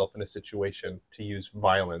put myself in a situation to use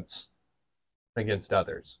violence against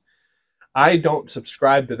others. I don't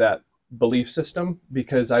subscribe to that belief system,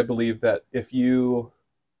 because I believe that if you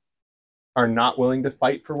are not willing to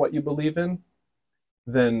fight for what you believe in,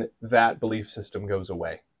 then that belief system goes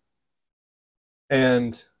away.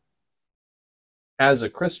 And as a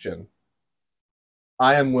Christian,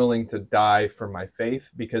 I am willing to die for my faith,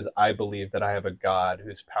 because I believe that I have a God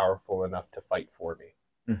who's powerful enough to fight for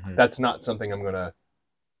me. Mm-hmm. That's not something I'm going to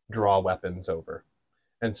draw weapons over.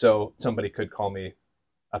 And so somebody could call me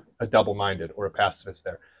a double-minded or a pacifist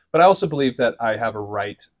there. But I also believe that I have a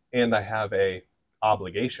right and I have a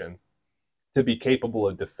obligation to be capable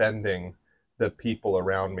of defending the people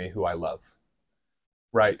around me who I love,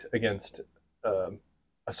 right, against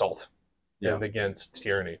assault and against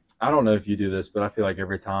tyranny. I don't know if you do this, but I feel like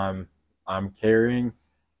every time I'm carrying,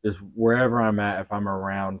 just wherever I'm at, if I'm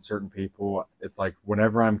around certain people, it's like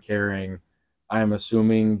whenever I'm carrying, I am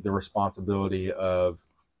assuming the responsibility of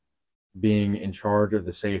being in charge of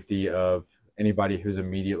the safety of anybody who's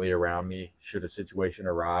immediately around me should a situation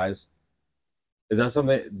arise. Is that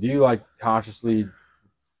something, do you like consciously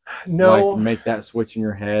like make that switch in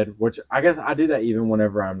your head? Which I guess I do that even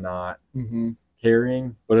whenever I'm not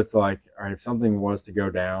carrying, but it's like, all right, if something was to go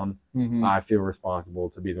down, I feel responsible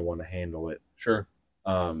to be the one to handle it. Sure.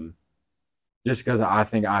 Just because I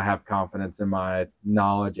think I have confidence in my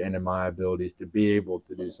knowledge and in my abilities to be able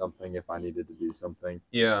to do something if I needed to do something.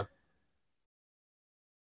 Yeah.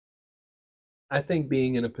 I think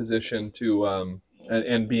being in a position to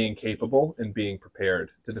and being capable and being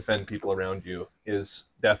prepared to defend people around you is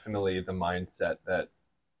definitely the mindset that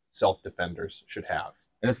self-defenders should have.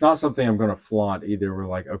 And it's not something I'm going to flaunt either. We're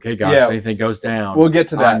like, okay, guys, Yeah, if anything goes down, we'll get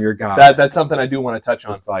to that. I'm your guy. That's something I do want to touch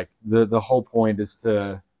on. It's like the whole point is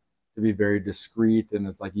to be very discreet, and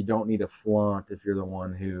it's like you don't need to flaunt if you're the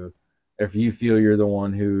one who, if you feel you're the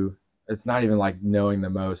one who, it's not even like knowing the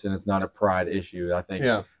most, and it's not a pride issue. I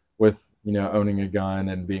think with owning a gun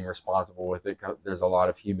and being responsible with it, there's a lot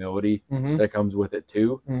of humility that comes with it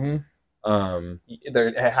too.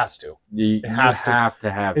 It has to. You have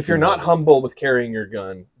to have. If you're not humble with carrying your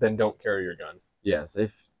gun, then don't carry your gun. Yes,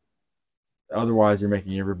 otherwise you're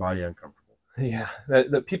making everybody uncomfortable. Yeah,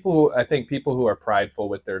 I think people who are prideful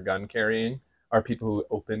with their gun carrying are people who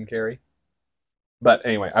open carry. But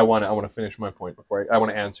anyway, I want to finish my point before I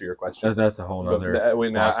want to answer your question. That's a whole other.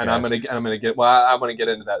 And I'm gonna get. Well, I want to get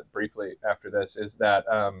into that briefly after this. Is that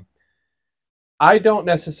I don't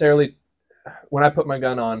necessarily, when I put my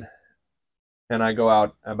gun on and I go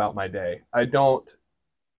out about my day, I don't.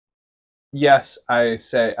 Yes, I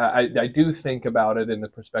say I do think about it in the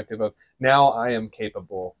perspective of now I am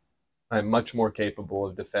capable. I'm much more capable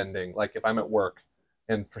of defending. Like if I'm at work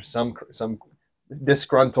and for some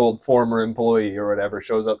disgruntled former employee or whatever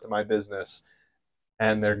shows up to my business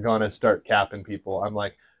and they're gonna start capping people, I'm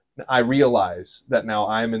like, I realize that now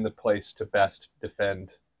I'm in the place to best defend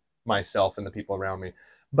myself and the people around me.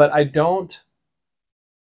 But I don't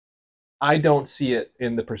see it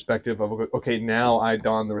in the perspective of, okay, now I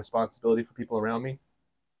don the responsibility for people around me.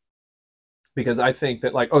 Because I think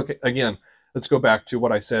that, like, okay, again, let's go back to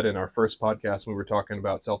what I said in our first podcast when we were talking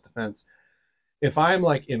about self-defense. If I'm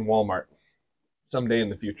like in Walmart someday in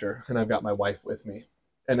the future and I've got my wife with me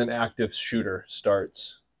and an active shooter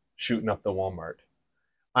starts shooting up the Walmart,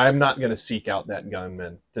 I'm not going to seek out that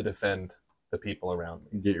gunman to defend the people around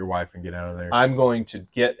me. Get your wife and get out of there. I'm going to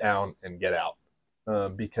get down and get out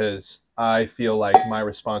because I feel like my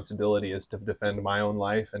responsibility is to defend my own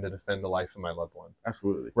life and to defend the life of my loved one.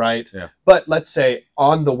 Absolutely. Right? Yeah. But let's say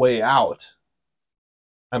on the way out,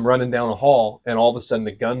 I'm running down a hall and all of a sudden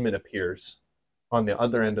the gunman appears on the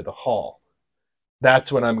other end of the hall.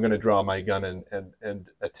 That's when I'm going to draw my gun and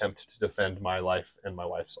attempt to defend my life and my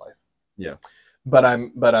wife's life. Yeah. But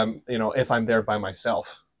I'm if I'm there by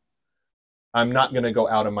myself, I'm not going to go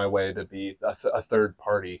out of my way to be a third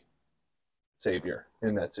party savior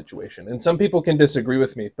in that situation. And some people can disagree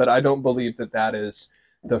with me, but I don't believe that is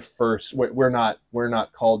the first. We're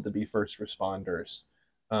not called to be first responders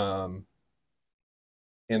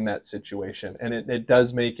in that situation. And it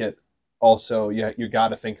does make it also, you got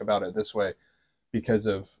to think about it this way, because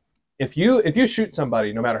of if you shoot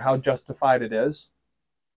somebody, no matter how justified it is,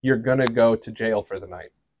 you're going to go to jail for the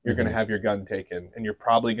night. You're going to have your gun taken, and you're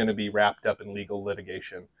probably going to be wrapped up in legal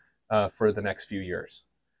litigation for the next few years.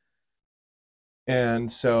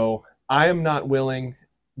 And so I am not willing,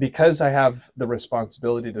 because I have the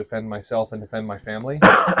responsibility to defend myself and defend my family,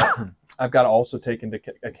 I've got to also take into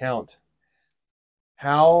account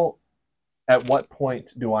at what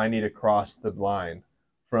point do I need to cross the line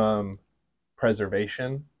from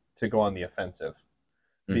preservation to go on the offensive?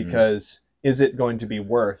 Because is it going to be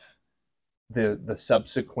worth the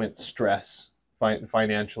subsequent stress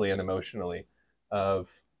financially and emotionally of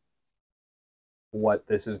what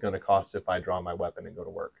this is going to cost if I draw my weapon and go to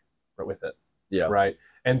work with it? Yeah. Right.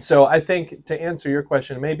 And so I think, to answer your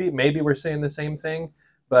question, maybe we're saying the same thing,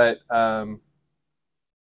 but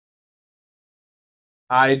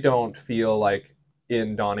I don't feel like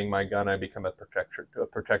in donning my gun I become a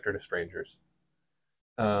protector to strangers.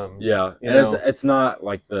 Yeah, and it's not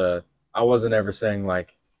like I wasn't ever saying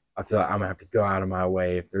like I feel like I'm gonna have to go out of my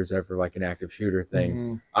way if there's ever like an active shooter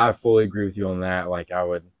thing. I fully agree with you on that. Like I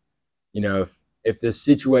would, if this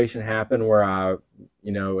situation happened where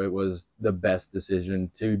it was the best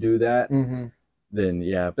decision to do that, then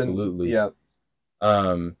yeah, absolutely. Yeah.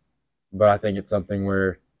 But I think it's something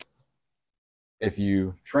where if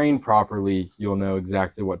you train properly, you'll know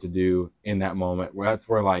exactly what to do in that moment. Well, that's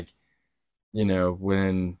where like,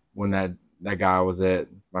 when that guy was at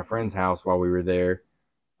my friend's house while we were there,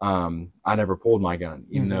 I never pulled my gun,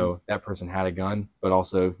 even though that person had a gun, but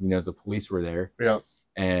also, the police were there. Yeah.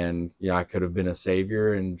 And I could have been a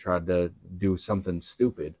savior and tried to do something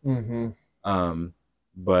stupid.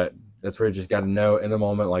 But that's where you just got to know in the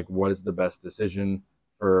moment, like, what is the best decision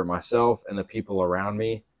for myself and the people around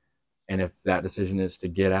me. And if that decision is to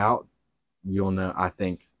get out, you'll know, I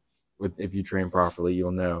think, if you train properly,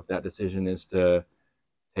 you'll know. If that decision is to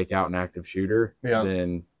take out an active shooter,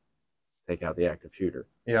 then take out the active shooter.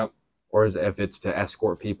 Yeah. Or if it's to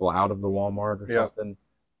escort people out of the Walmart or something,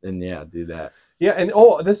 then do that. Yeah, and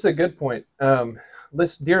this is a good point.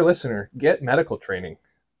 Dear listener, get medical training.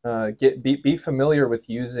 Be familiar with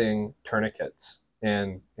using tourniquets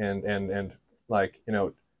and like,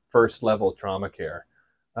 first level trauma care.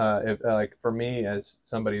 Like for me, as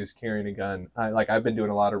somebody who's carrying a gun, I've been doing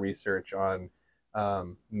a lot of research on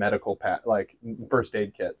medical like first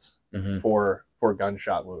aid kits Mm-hmm. for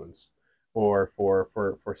gunshot wounds or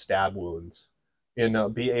for stab wounds.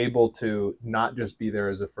 Be able to not just be there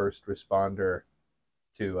as a first responder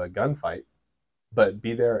to a gunfight, but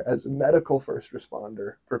be there as a medical first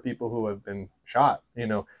responder for people who have been shot.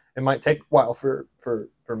 It might take a while for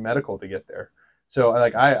medical to get there. So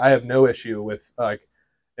like I have no issue with like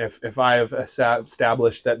if I have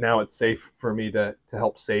established that now it's safe for me to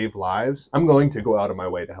help save lives, I'm going to go out of my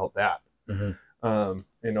way to help that. Mm-hmm.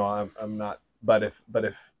 I'm not, but if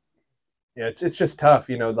yeah, it's just tough.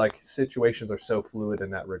 Like situations are so fluid in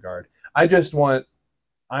that regard. I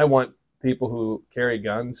want people who carry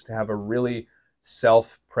guns to have a really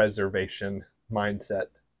self-preservation mindset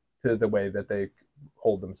to the way that they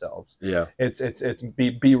hold themselves. Yeah. It's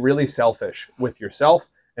be really selfish with yourself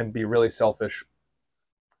and be really selfish.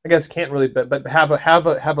 I guess can't really, but have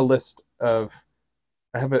a list of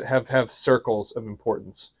have circles of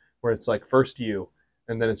importance where it's like first you,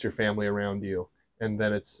 and then it's your family around you, and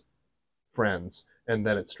then it's friends, and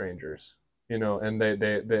then it's strangers. And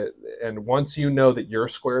they and once you know that you're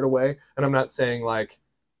squared away, and I'm not saying like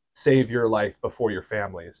save your life before your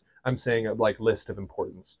family's. I'm saying a like list of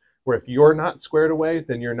importance. Where if you're not squared away,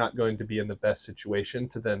 then you're not going to be in the best situation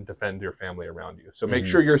to then defend your family around you. So make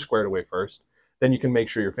sure you're squared away first. Then you can make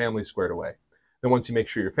sure your family's squared away. Then once you make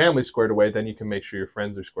sure your family's squared away, then you can make sure your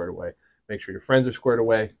friends are squared away. Make sure your friends are squared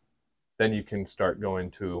away. Then you can start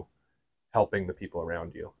going to helping the people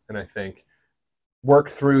around you. And I think work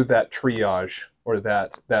through that triage or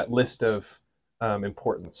that list of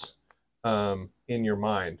importance in your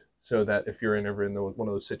mind, so that if you're ever in one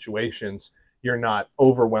of those situations, you're not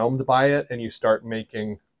overwhelmed by it and you start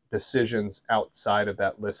making decisions outside of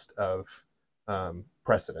that list of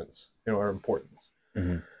precedence, or importance.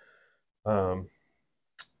 Mm-hmm.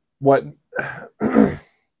 What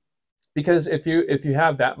because if you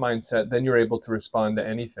have that mindset, then you're able to respond to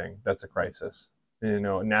anything that's a crisis.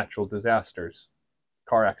 Natural disasters,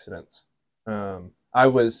 car accidents. I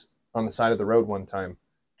was on the side of the road one time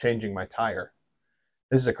changing my tire.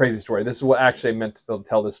 This is a crazy story. This is what actually I meant to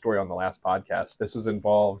tell this story on the last podcast. This was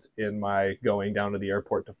involved in my going down to the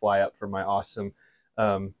airport to fly up for my awesome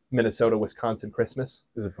Minnesota, Wisconsin Christmas.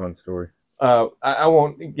 It's a fun story. I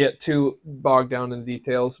won't get too bogged down in the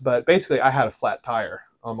details, but basically I had a flat tire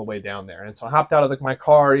on the way down there. And so I hopped out of my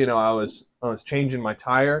car, I was changing my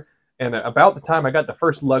tire, and about the time I got the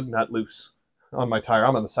first lug nut loose on my tire.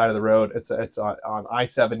 I'm on the side of the road. It's on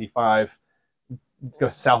I-75, go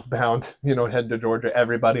southbound, head to Georgia.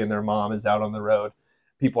 Everybody and their mom is out on the road.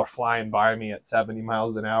 People are flying by me at 70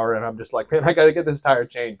 miles an hour, and I'm just like, man, I got to get this tire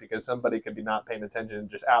changed because somebody could be not paying attention and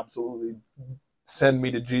just absolutely send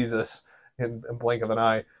me to Jesus in a blink of an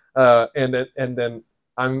eye. And then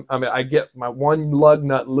I get my one lug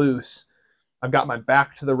nut loose. I've got my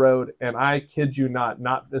back to the road, and I kid you not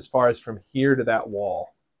as far as from here to that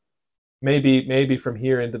wall. Maybe from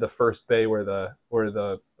here into the first bay where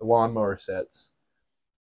the lawnmower sits.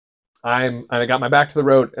 I got my back to the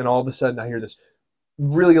road, and all of a sudden I hear this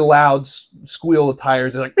really loud squeal of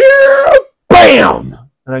tires. It's like, bam!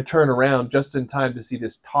 And I turn around just in time to see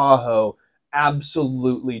this Tahoe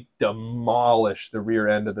absolutely demolish the rear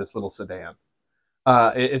end of this little sedan.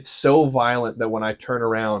 It's so violent that when I turn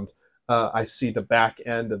around, I see the back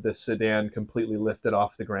end of this sedan completely lifted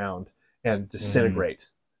off the ground and disintegrate.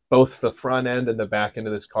 Both the front end and the back end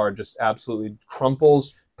of this car just absolutely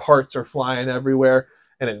crumples. Parts are flying everywhere,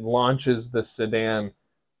 and it launches the sedan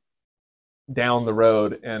down the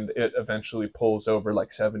road, and it eventually pulls over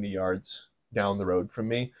like 70 yards down the road from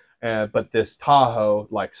me. But this Tahoe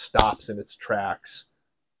like stops in its tracks,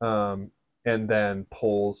 and then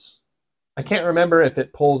pulls. I can't remember if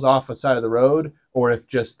it pulls off the side of the road or if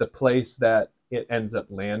just the place that it ends up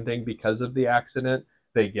landing because of the accident,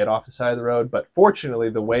 they get off the side of the road. But fortunately,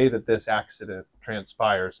 the way that this accident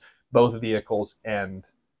transpires, both vehicles end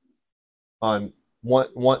on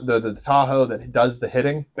the Tahoe that does the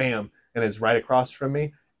hitting, bam, and is right across from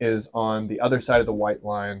me, is on the other side of the white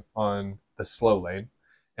line on the slow lane.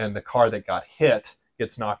 And the car that got hit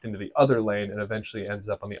gets knocked into the other lane and eventually ends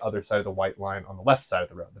up on the other side of the white line on the left side of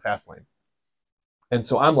the road, the fast lane. And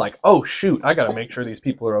so I'm like, oh, shoot, I got to make sure these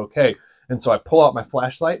people are okay. And so I pull out my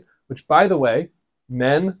flashlight, which, by the way,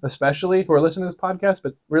 men especially who are listening to this podcast,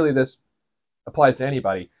 but really this applies to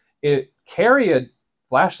anybody, carry a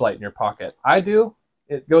flashlight in your pocket. I do.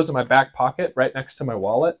 It goes in my back pocket right next to my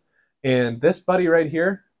wallet. And this buddy right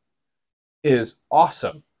here is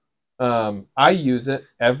awesome. I use it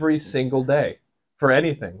every single day for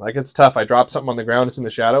anything. Like, it's tough. I drop something on the ground, it's in the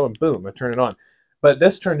shadow, and boom, I turn it on. But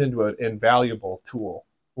this turned into an invaluable tool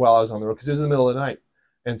while I was on the road because it was in the middle of the night.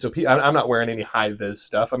 And so I'm not wearing any high vis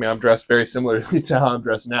stuff. I mean, I'm dressed very similarly to how I'm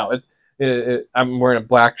dressed now. I'm wearing a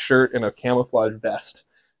black shirt and a camouflage vest.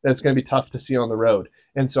 That's going to be tough to see on the road.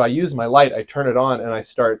 And so I use my light, I turn it on, and I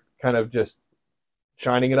start kind of just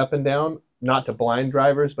shining it up and down, not to blind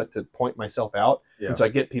drivers, but to point myself out. Yeah. And so I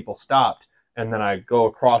get people stopped, and then I go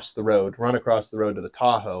across the road, run across the road to the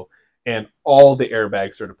Tahoe, and all the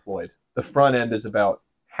airbags are deployed. The front end is about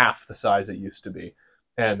half the size it used to be.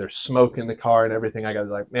 And there's smoke in the car and everything. I got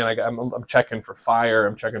like, man, I'm checking for fire.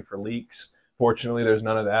 I'm checking for leaks. Fortunately, there's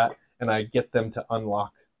none of that. And I get them to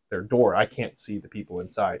unlock their door. I can't see the people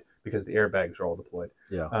inside because the airbags are all deployed.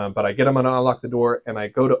 Yeah. But I get them to unlock the door, and I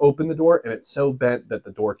go to open the door, and it's so bent that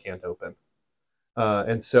the door can't open.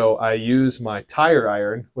 And so I use my tire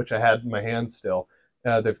iron, which I had in my hand still.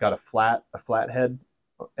 They've got a flathead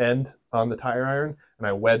end on the tire iron, and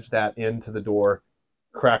I wedge that into the door,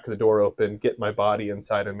 crack the door open, get my body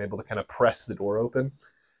inside, and I'm able to kind of press the door open.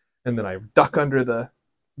 And then I duck under the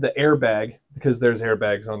airbag, because there's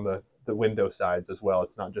airbags on the window sides as well.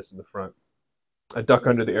 It's not just in the front. I duck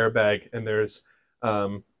under the airbag, and there's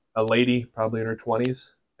a lady probably in her 20s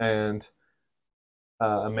and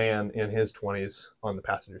a man in his 20s on the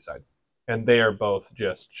passenger side. And they are both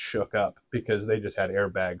just shook up because they just had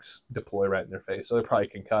airbags deploy right in their face. So they're probably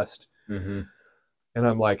concussed. Mm-hmm. And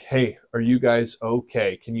I'm like, hey, are you guys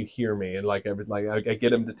okay? Can you hear me? And like I get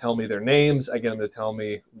them to tell me their names. I get them to tell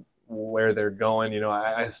me where they're going. You know,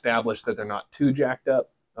 I establish that they're not too jacked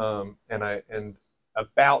up. And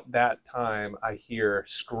about that time, I hear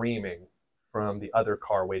screaming from the other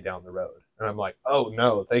car way down the road. And I'm like, oh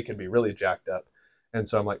no, they could be really jacked up. And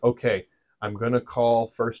so I'm like, okay, I'm going to call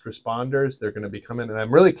first responders. They're going to be coming. And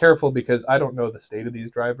I'm really careful because I don't know the state of these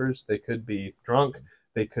drivers. They could be drunk.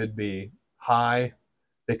 They could be high.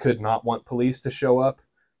 They could not want police to show up.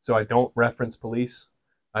 So I don't reference police.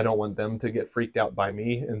 I don't want them to get freaked out by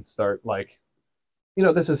me and start like, you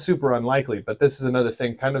know, this is super unlikely, but this is another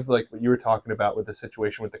thing, kind of like what you were talking about with the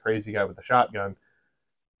situation with the crazy guy with the shotgun.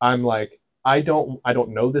 I'm like, I don't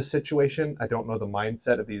know this situation. I don't know the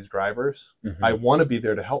mindset of these drivers. Mm-hmm. I want to be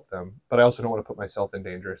there to help them, but I also don't want to put myself in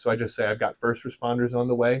danger. So I just say I've got first responders on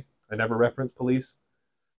the way. I never reference police.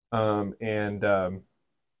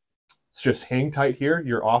 It's just hang tight here.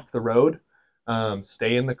 You're off the road.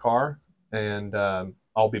 Stay in the car, and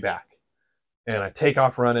I'll be back. And I take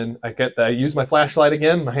off running. I use my flashlight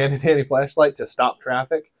again, my handy flashlight, to stop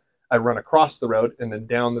traffic. I run across the road and then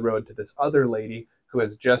down the road to this other lady who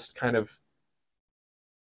has just kind of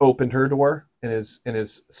opened her door and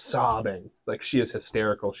is sobbing. Like, she is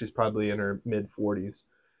hysterical. She's probably in her mid 40s.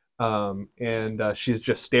 And she's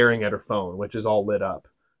just staring at her phone, which is all lit up.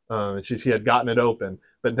 She had gotten it open,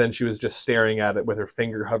 but then she was just staring at it with her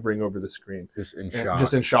finger hovering over the screen. Just in shock.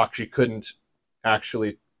 Just in shock. She couldn't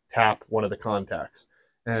actually tap one of the contacts.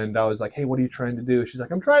 And I was like, hey, what are you trying to do? She's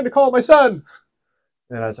like, I'm trying to call my son.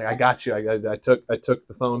 And I was like, I got you. I took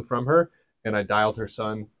the phone from her, and I dialed her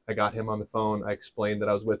son. I got him on the phone. I explained that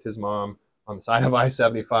I was with his mom on the side of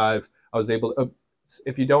I-75. I was able to,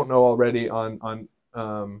 if you don't know already, on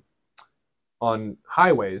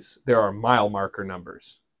highways, there are mile marker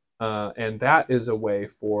numbers. And that is a way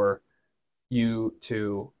for you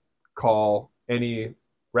to call any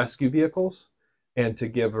rescue vehicles and to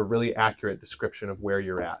give a really accurate description of where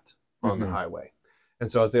you're at on the highway.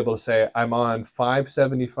 And so I was able to say, I'm on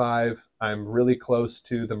 575. I'm really close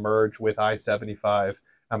to the merge with I-75.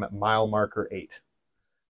 I'm at mile marker 8.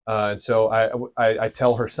 And so I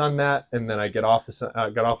tell her son that, and then I got off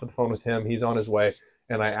the phone with him. He's on his way,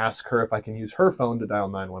 and I ask her if I can use her phone to dial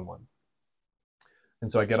 911.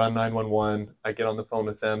 And so I get on 911, I get on the phone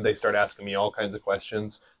with them. They start asking me all kinds of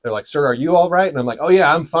questions. They're like, sir, are you all right? And I'm like, oh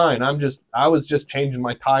yeah, I'm fine. I was just changing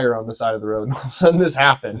my tire on the side of the road, and all of a sudden this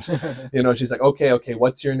happened. You know, she's like, okay,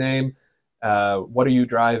 what's your name? What are you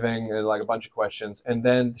driving? And like a bunch of questions. And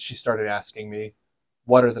then she started asking me,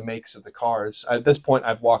 what are the makes of the cars? At this point,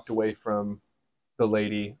 I've walked away from the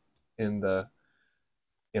lady in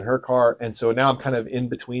her car. And so now I'm kind of in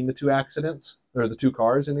between the two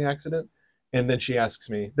cars in the accident. And then she asks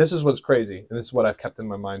me, this is what's crazy, and this is what I've kept in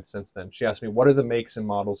my mind since then. She asked me, what are the makes and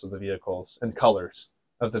models of the vehicles and colors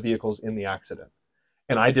of the vehicles in the accident?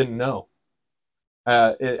 And I didn't know.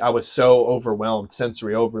 I was so overwhelmed,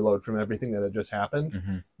 sensory overload from everything that had just happened.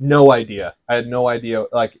 Mm-hmm. No idea. I had no idea.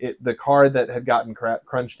 Like, the car that had gotten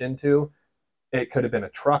crunched into, it could have been a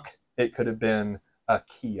truck. It could have been a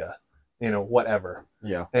Kia, whatever.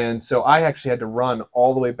 Yeah. And so I actually had to run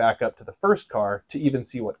all the way back up to the first car to even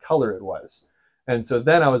see what color it was. And so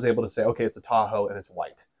then I was able to say, okay, it's a Tahoe and it's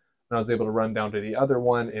white. And I was able to run down to the other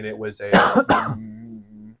one, and it was a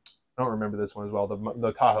I don't remember this one as well.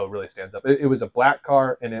 The Tahoe really stands up. It was a black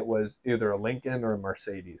car, and it was either a Lincoln or a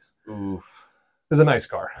Mercedes. Oof. It was a nice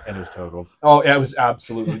car. And it was totaled. Oh, yeah, it was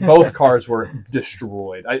absolutely. Both cars were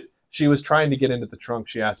destroyed. She was trying to get into the trunk.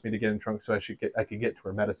 She asked me to get in the trunk so I could get to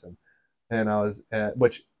her medicine, and I was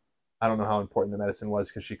which I don't know how important the medicine was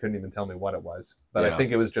because she couldn't even tell me what it was. But I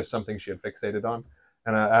think it was just something she had fixated on.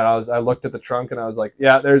 And I looked at the trunk and I was like,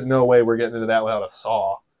 yeah, there's no way we're getting into that without a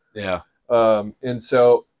saw. Yeah. And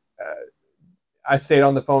so I stayed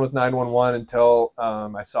on the phone with 911 until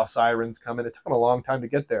I saw sirens coming. It took them a long time to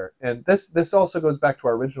get there. And this also goes back to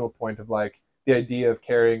our original point of like the idea of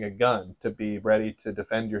carrying a gun to be ready to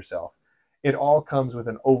defend yourself. It all comes with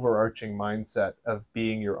an overarching mindset of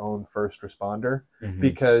being your own first responder,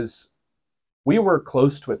 because we were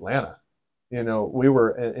close to Atlanta. You know, we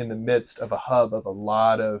were in the midst of a hub of a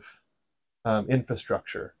lot of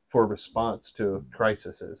infrastructure for response to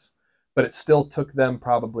crises, but it still took them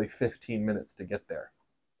probably 15 minutes to get there.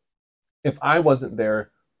 If I wasn't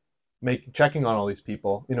there checking on all these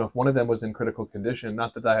people, you know, if one of them was in critical condition,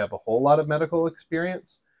 not that I have a whole lot of medical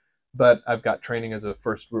experience, but I've got training as a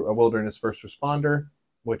wilderness first responder,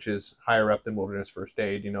 which is higher up than wilderness first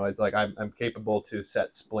aid. You know, it's like I'm capable to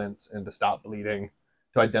set splints and to stop bleeding,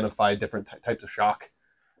 to identify different types of shock.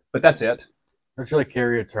 But that's it. Don't you like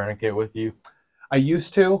carry a tourniquet with you? I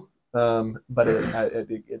used to, but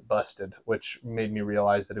it busted, which made me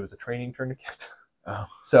realize that it was a training tourniquet. Oh.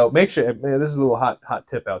 So make sure, this is a little hot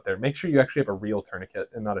tip out there. Make sure you actually have a real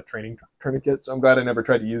tourniquet and not a training tourniquet. So I'm glad I never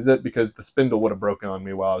tried to use it, because the spindle would have broken on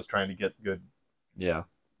me while I was trying to get good,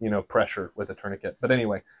 pressure with a tourniquet. But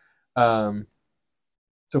anyway,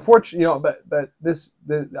 so fortunately, but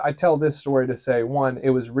I tell this story to say, one,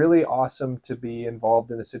 it was really awesome to be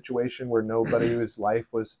involved in a situation where nobody's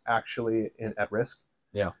life was actually at risk.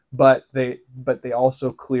 Yeah. But they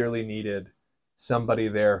also clearly needed somebody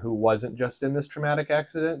there who wasn't just in this traumatic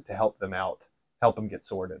accident to help them out, help them get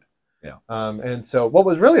sorted. Yeah. And so what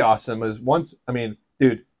was really awesome was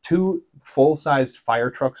two full-sized fire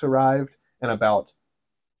trucks arrived and about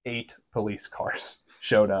 8 police cars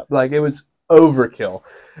showed up. Like, it was overkill.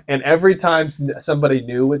 And every time somebody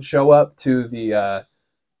new would show up to the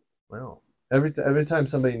every time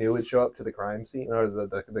somebody new would show up to the crime scene or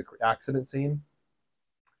the accident scene,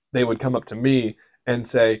 they would come up to me and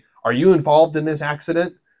say, "Are you involved in this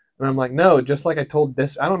accident?" And I'm like, "No, just like I told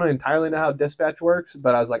this, I don't entirely know how dispatch works,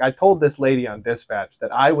 but I was like, I told this lady on dispatch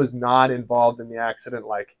that I was not involved in the accident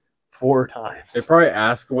like 4 times." They probably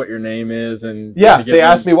ask what your name is, and they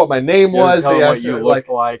asked me what my name was. They asked what you looked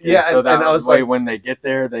like. Yeah, so that and I was way, like, when they get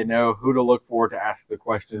there, they know who to look for to ask the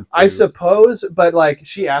questions to. I suppose, but like,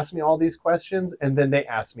 she asked me all these questions, and then they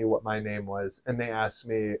asked me what my name was, and they asked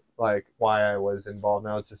me like why I was involved.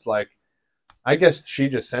 Now it's just like, I guess she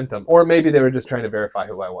just sent them, or maybe they were just trying to verify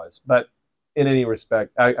who I was. But in any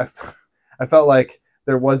respect, I felt like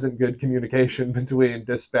there wasn't good communication between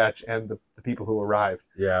dispatch and the people who arrived.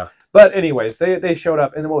 Yeah. But anyway, they showed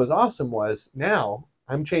up, and what was awesome was now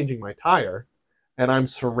I'm changing my tire, and I'm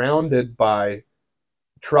surrounded by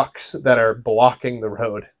trucks that are blocking the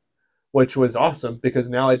road, which was awesome because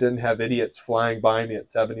now I didn't have idiots flying by me at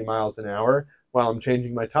 70 miles an hour while I'm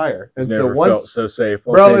changing my tire. And Never so once, felt so safe.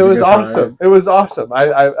 Bro, it was awesome. It was awesome.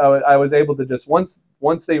 I was able to just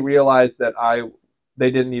once they realized that they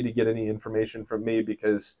didn't need to get any information from me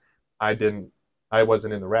because I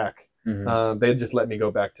wasn't in the wreck. Mm-hmm. They just let me go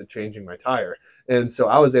back to changing my tire, and so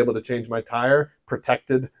I was able to change my tire,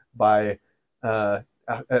 protected by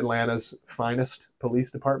Atlanta's finest police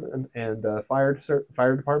department and fire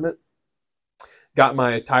department. Got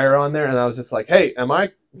my tire on there, and I was just like, "Hey,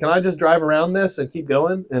 can I just drive around this and keep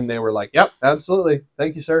going?" And they were like, "Yep, absolutely.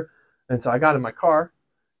 Thank you, sir." And so I got in my car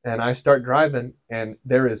and I start driving, and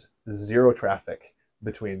there is zero traffic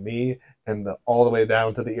between me and all the way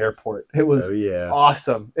down to the airport. It was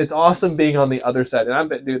awesome. It's awesome being on the other side. And I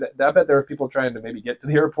bet there were people trying to maybe get to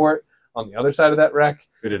the airport on the other side of that wreck.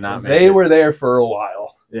 Who did not make They it. were there for a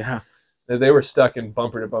while. Yeah. They were stuck in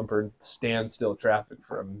bumper to bumper standstill traffic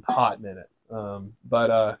for a hot minute.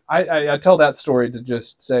 But I tell that story to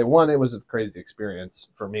just say, one, it was a crazy experience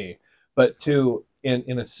for me, but two,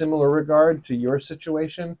 in a similar regard to your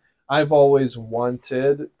situation, I've always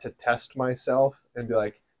wanted to test myself and be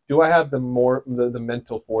like, do I have the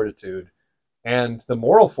mental fortitude and the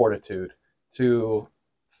moral fortitude to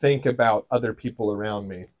think about other people around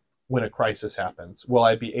me when a crisis happens? Will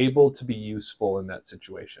I be able to be useful in that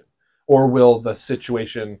situation? Or will the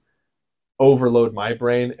situation overload my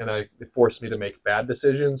brain and it force me to make bad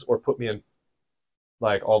decisions or put me in,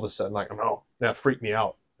 like, all of a sudden, like, no, that freak me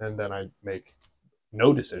out, and then I make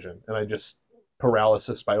no decision, and I just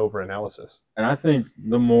paralysis by overanalysis. And I think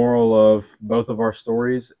the moral of both of our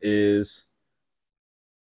stories is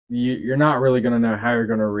you're not really going to know how you're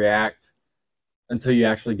going to react until you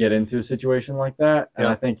actually get into a situation like that. And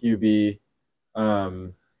I think you'd be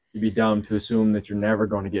dumb to assume that you're never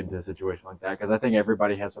going to get into a situation like that, because I think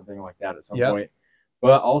everybody has something like that at some point.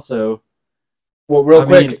 But also, well, real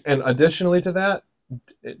quick, and additionally to that,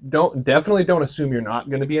 definitely don't assume you're not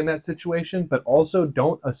going to be in that situation, but also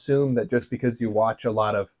don't assume that just because you watch a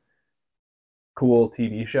lot of cool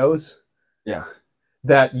TV shows, yes,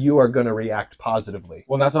 that you are going to react positively.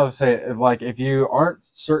 Well, that's what I was saying. Like, if you aren't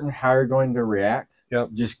certain how you're going to react,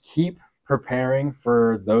 just keep preparing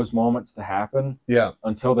for those moments to happen.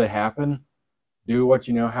 Until they happen. Do what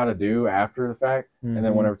you know how to do after the fact, and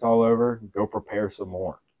then whenever it's all over, go prepare some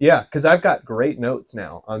more. Yeah, because I've got great notes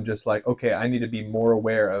now. I'm just like, okay, I need to be more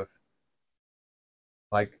aware of,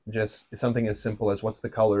 like, just something as simple as what's the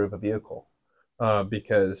color of a vehicle,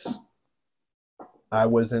 because I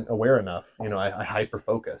wasn't aware enough. You know, I hyper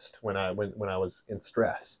focused when I was in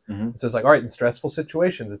stress. So it's like, all right, in stressful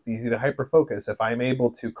situations, it's easy to hyper focus. If I'm able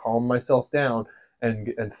to calm myself down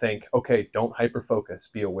and think, okay, don't hyper focus,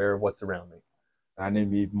 be aware of what's around me. I need to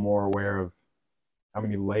be more aware of how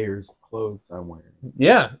many layers of clothes I'm wearing.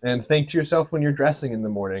 Yeah, and think to yourself when you're dressing in the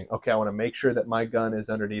morning, okay, I want to make sure that my gun is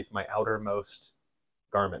underneath my outermost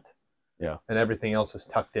garment. Yeah. And everything else is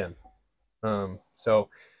tucked in. So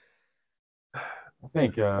I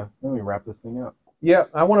think let me wrap this thing up. Yeah,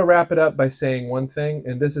 I want to wrap it up by saying one thing,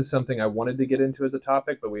 and this is something I wanted to get into as a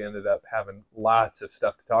topic, but we ended up having lots of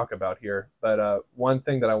stuff to talk about here. But one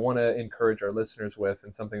thing that I want to encourage our listeners with,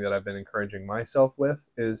 and something that I've been encouraging myself with,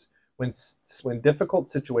 is when difficult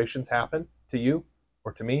situations happen to you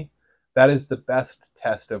or to me, that is the best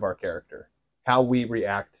test of our character, how we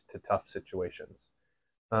react to tough situations.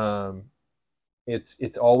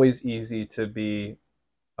 It's always easy to be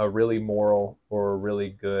a really moral or a really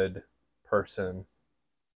good person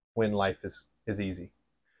when life is easy.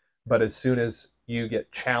 But as soon as you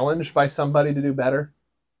get challenged by somebody to do better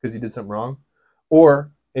because you did something wrong,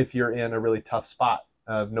 or if you're in a really tough spot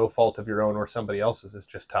of no fault of your own or somebody else's, it's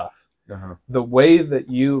just tough. The way that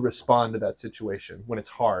you respond to that situation when it's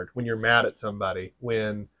hard, when you're mad at somebody,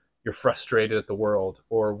 when you're frustrated at the world,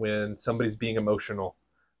 or when somebody's being emotional,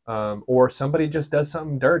 or somebody just does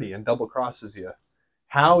something dirty and double crosses you,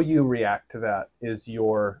 how you react to that is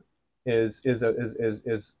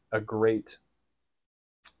a great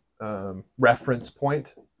reference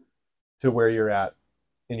point to where you're at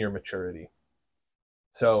in your maturity.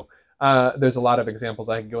 So there's a lot of examples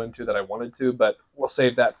I can go into that I wanted to, but we'll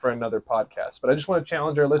save that for another podcast. But I just want to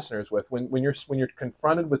challenge our listeners with when you're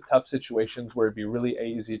confronted with tough situations where it'd be really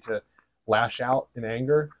easy to lash out in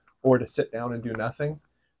anger or to sit down and do nothing.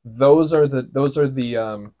 Those are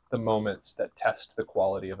the moments that test the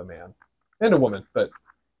quality of a man and a woman, but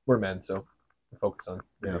we're men, so we focus on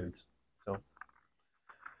dudes. So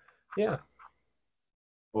yeah.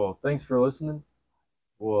 Well, thanks for listening.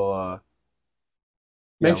 We'll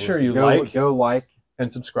make sure you go like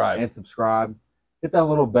and subscribe. Hit that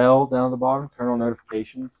little bell down at the bottom. Turn on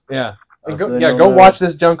notifications. Yeah. And go watch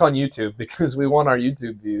this junk on YouTube because we want our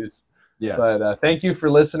YouTube views. Yeah. But thank you for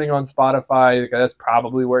listening on Spotify. That's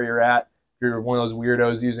probably where you're at. If you're one of those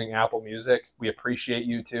weirdos using Apple Music, we appreciate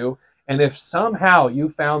you too. And if somehow you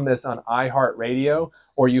found this on iHeartRadio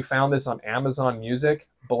or you found this on Amazon Music,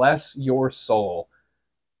 bless your soul.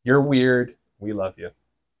 You're weird. We love you.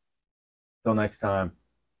 Till next time.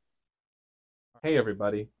 Hey,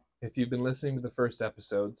 everybody. If you've been listening to the first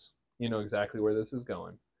episodes, you know exactly where this is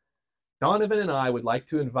going. Donovan and I would like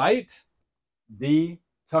to invite the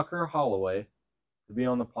Tucker Holloway to be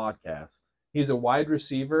on the podcast. He's a wide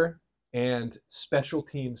receiver and special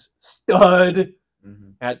teams stud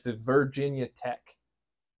at the Virginia Tech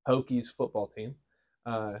Hokies football team.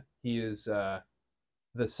 He is the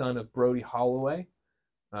son of Brody Holloway.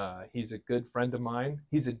 He's a good friend of mine.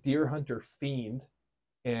 He's a deer hunter fiend,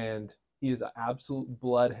 and he is an absolute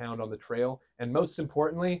bloodhound on the trail. And most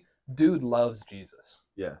importantly, dude loves Jesus.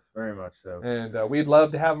 Yes, very much so. And we'd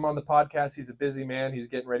love to have him on the podcast. He's a busy man. He's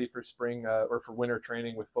getting ready for spring or for winter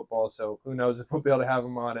training with football. So who knows if we'll be able to have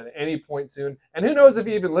him on at any point soon. And who knows if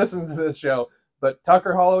he even listens to this show. But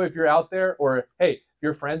Tucker Holloway, if you're out there, or hey, if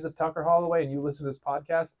you're friends of Tucker Holloway and you listen to this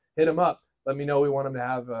podcast, hit him up. Let me know we want him to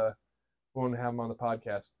have him on the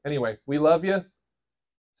podcast. Anyway, we love you.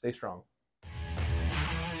 Stay strong.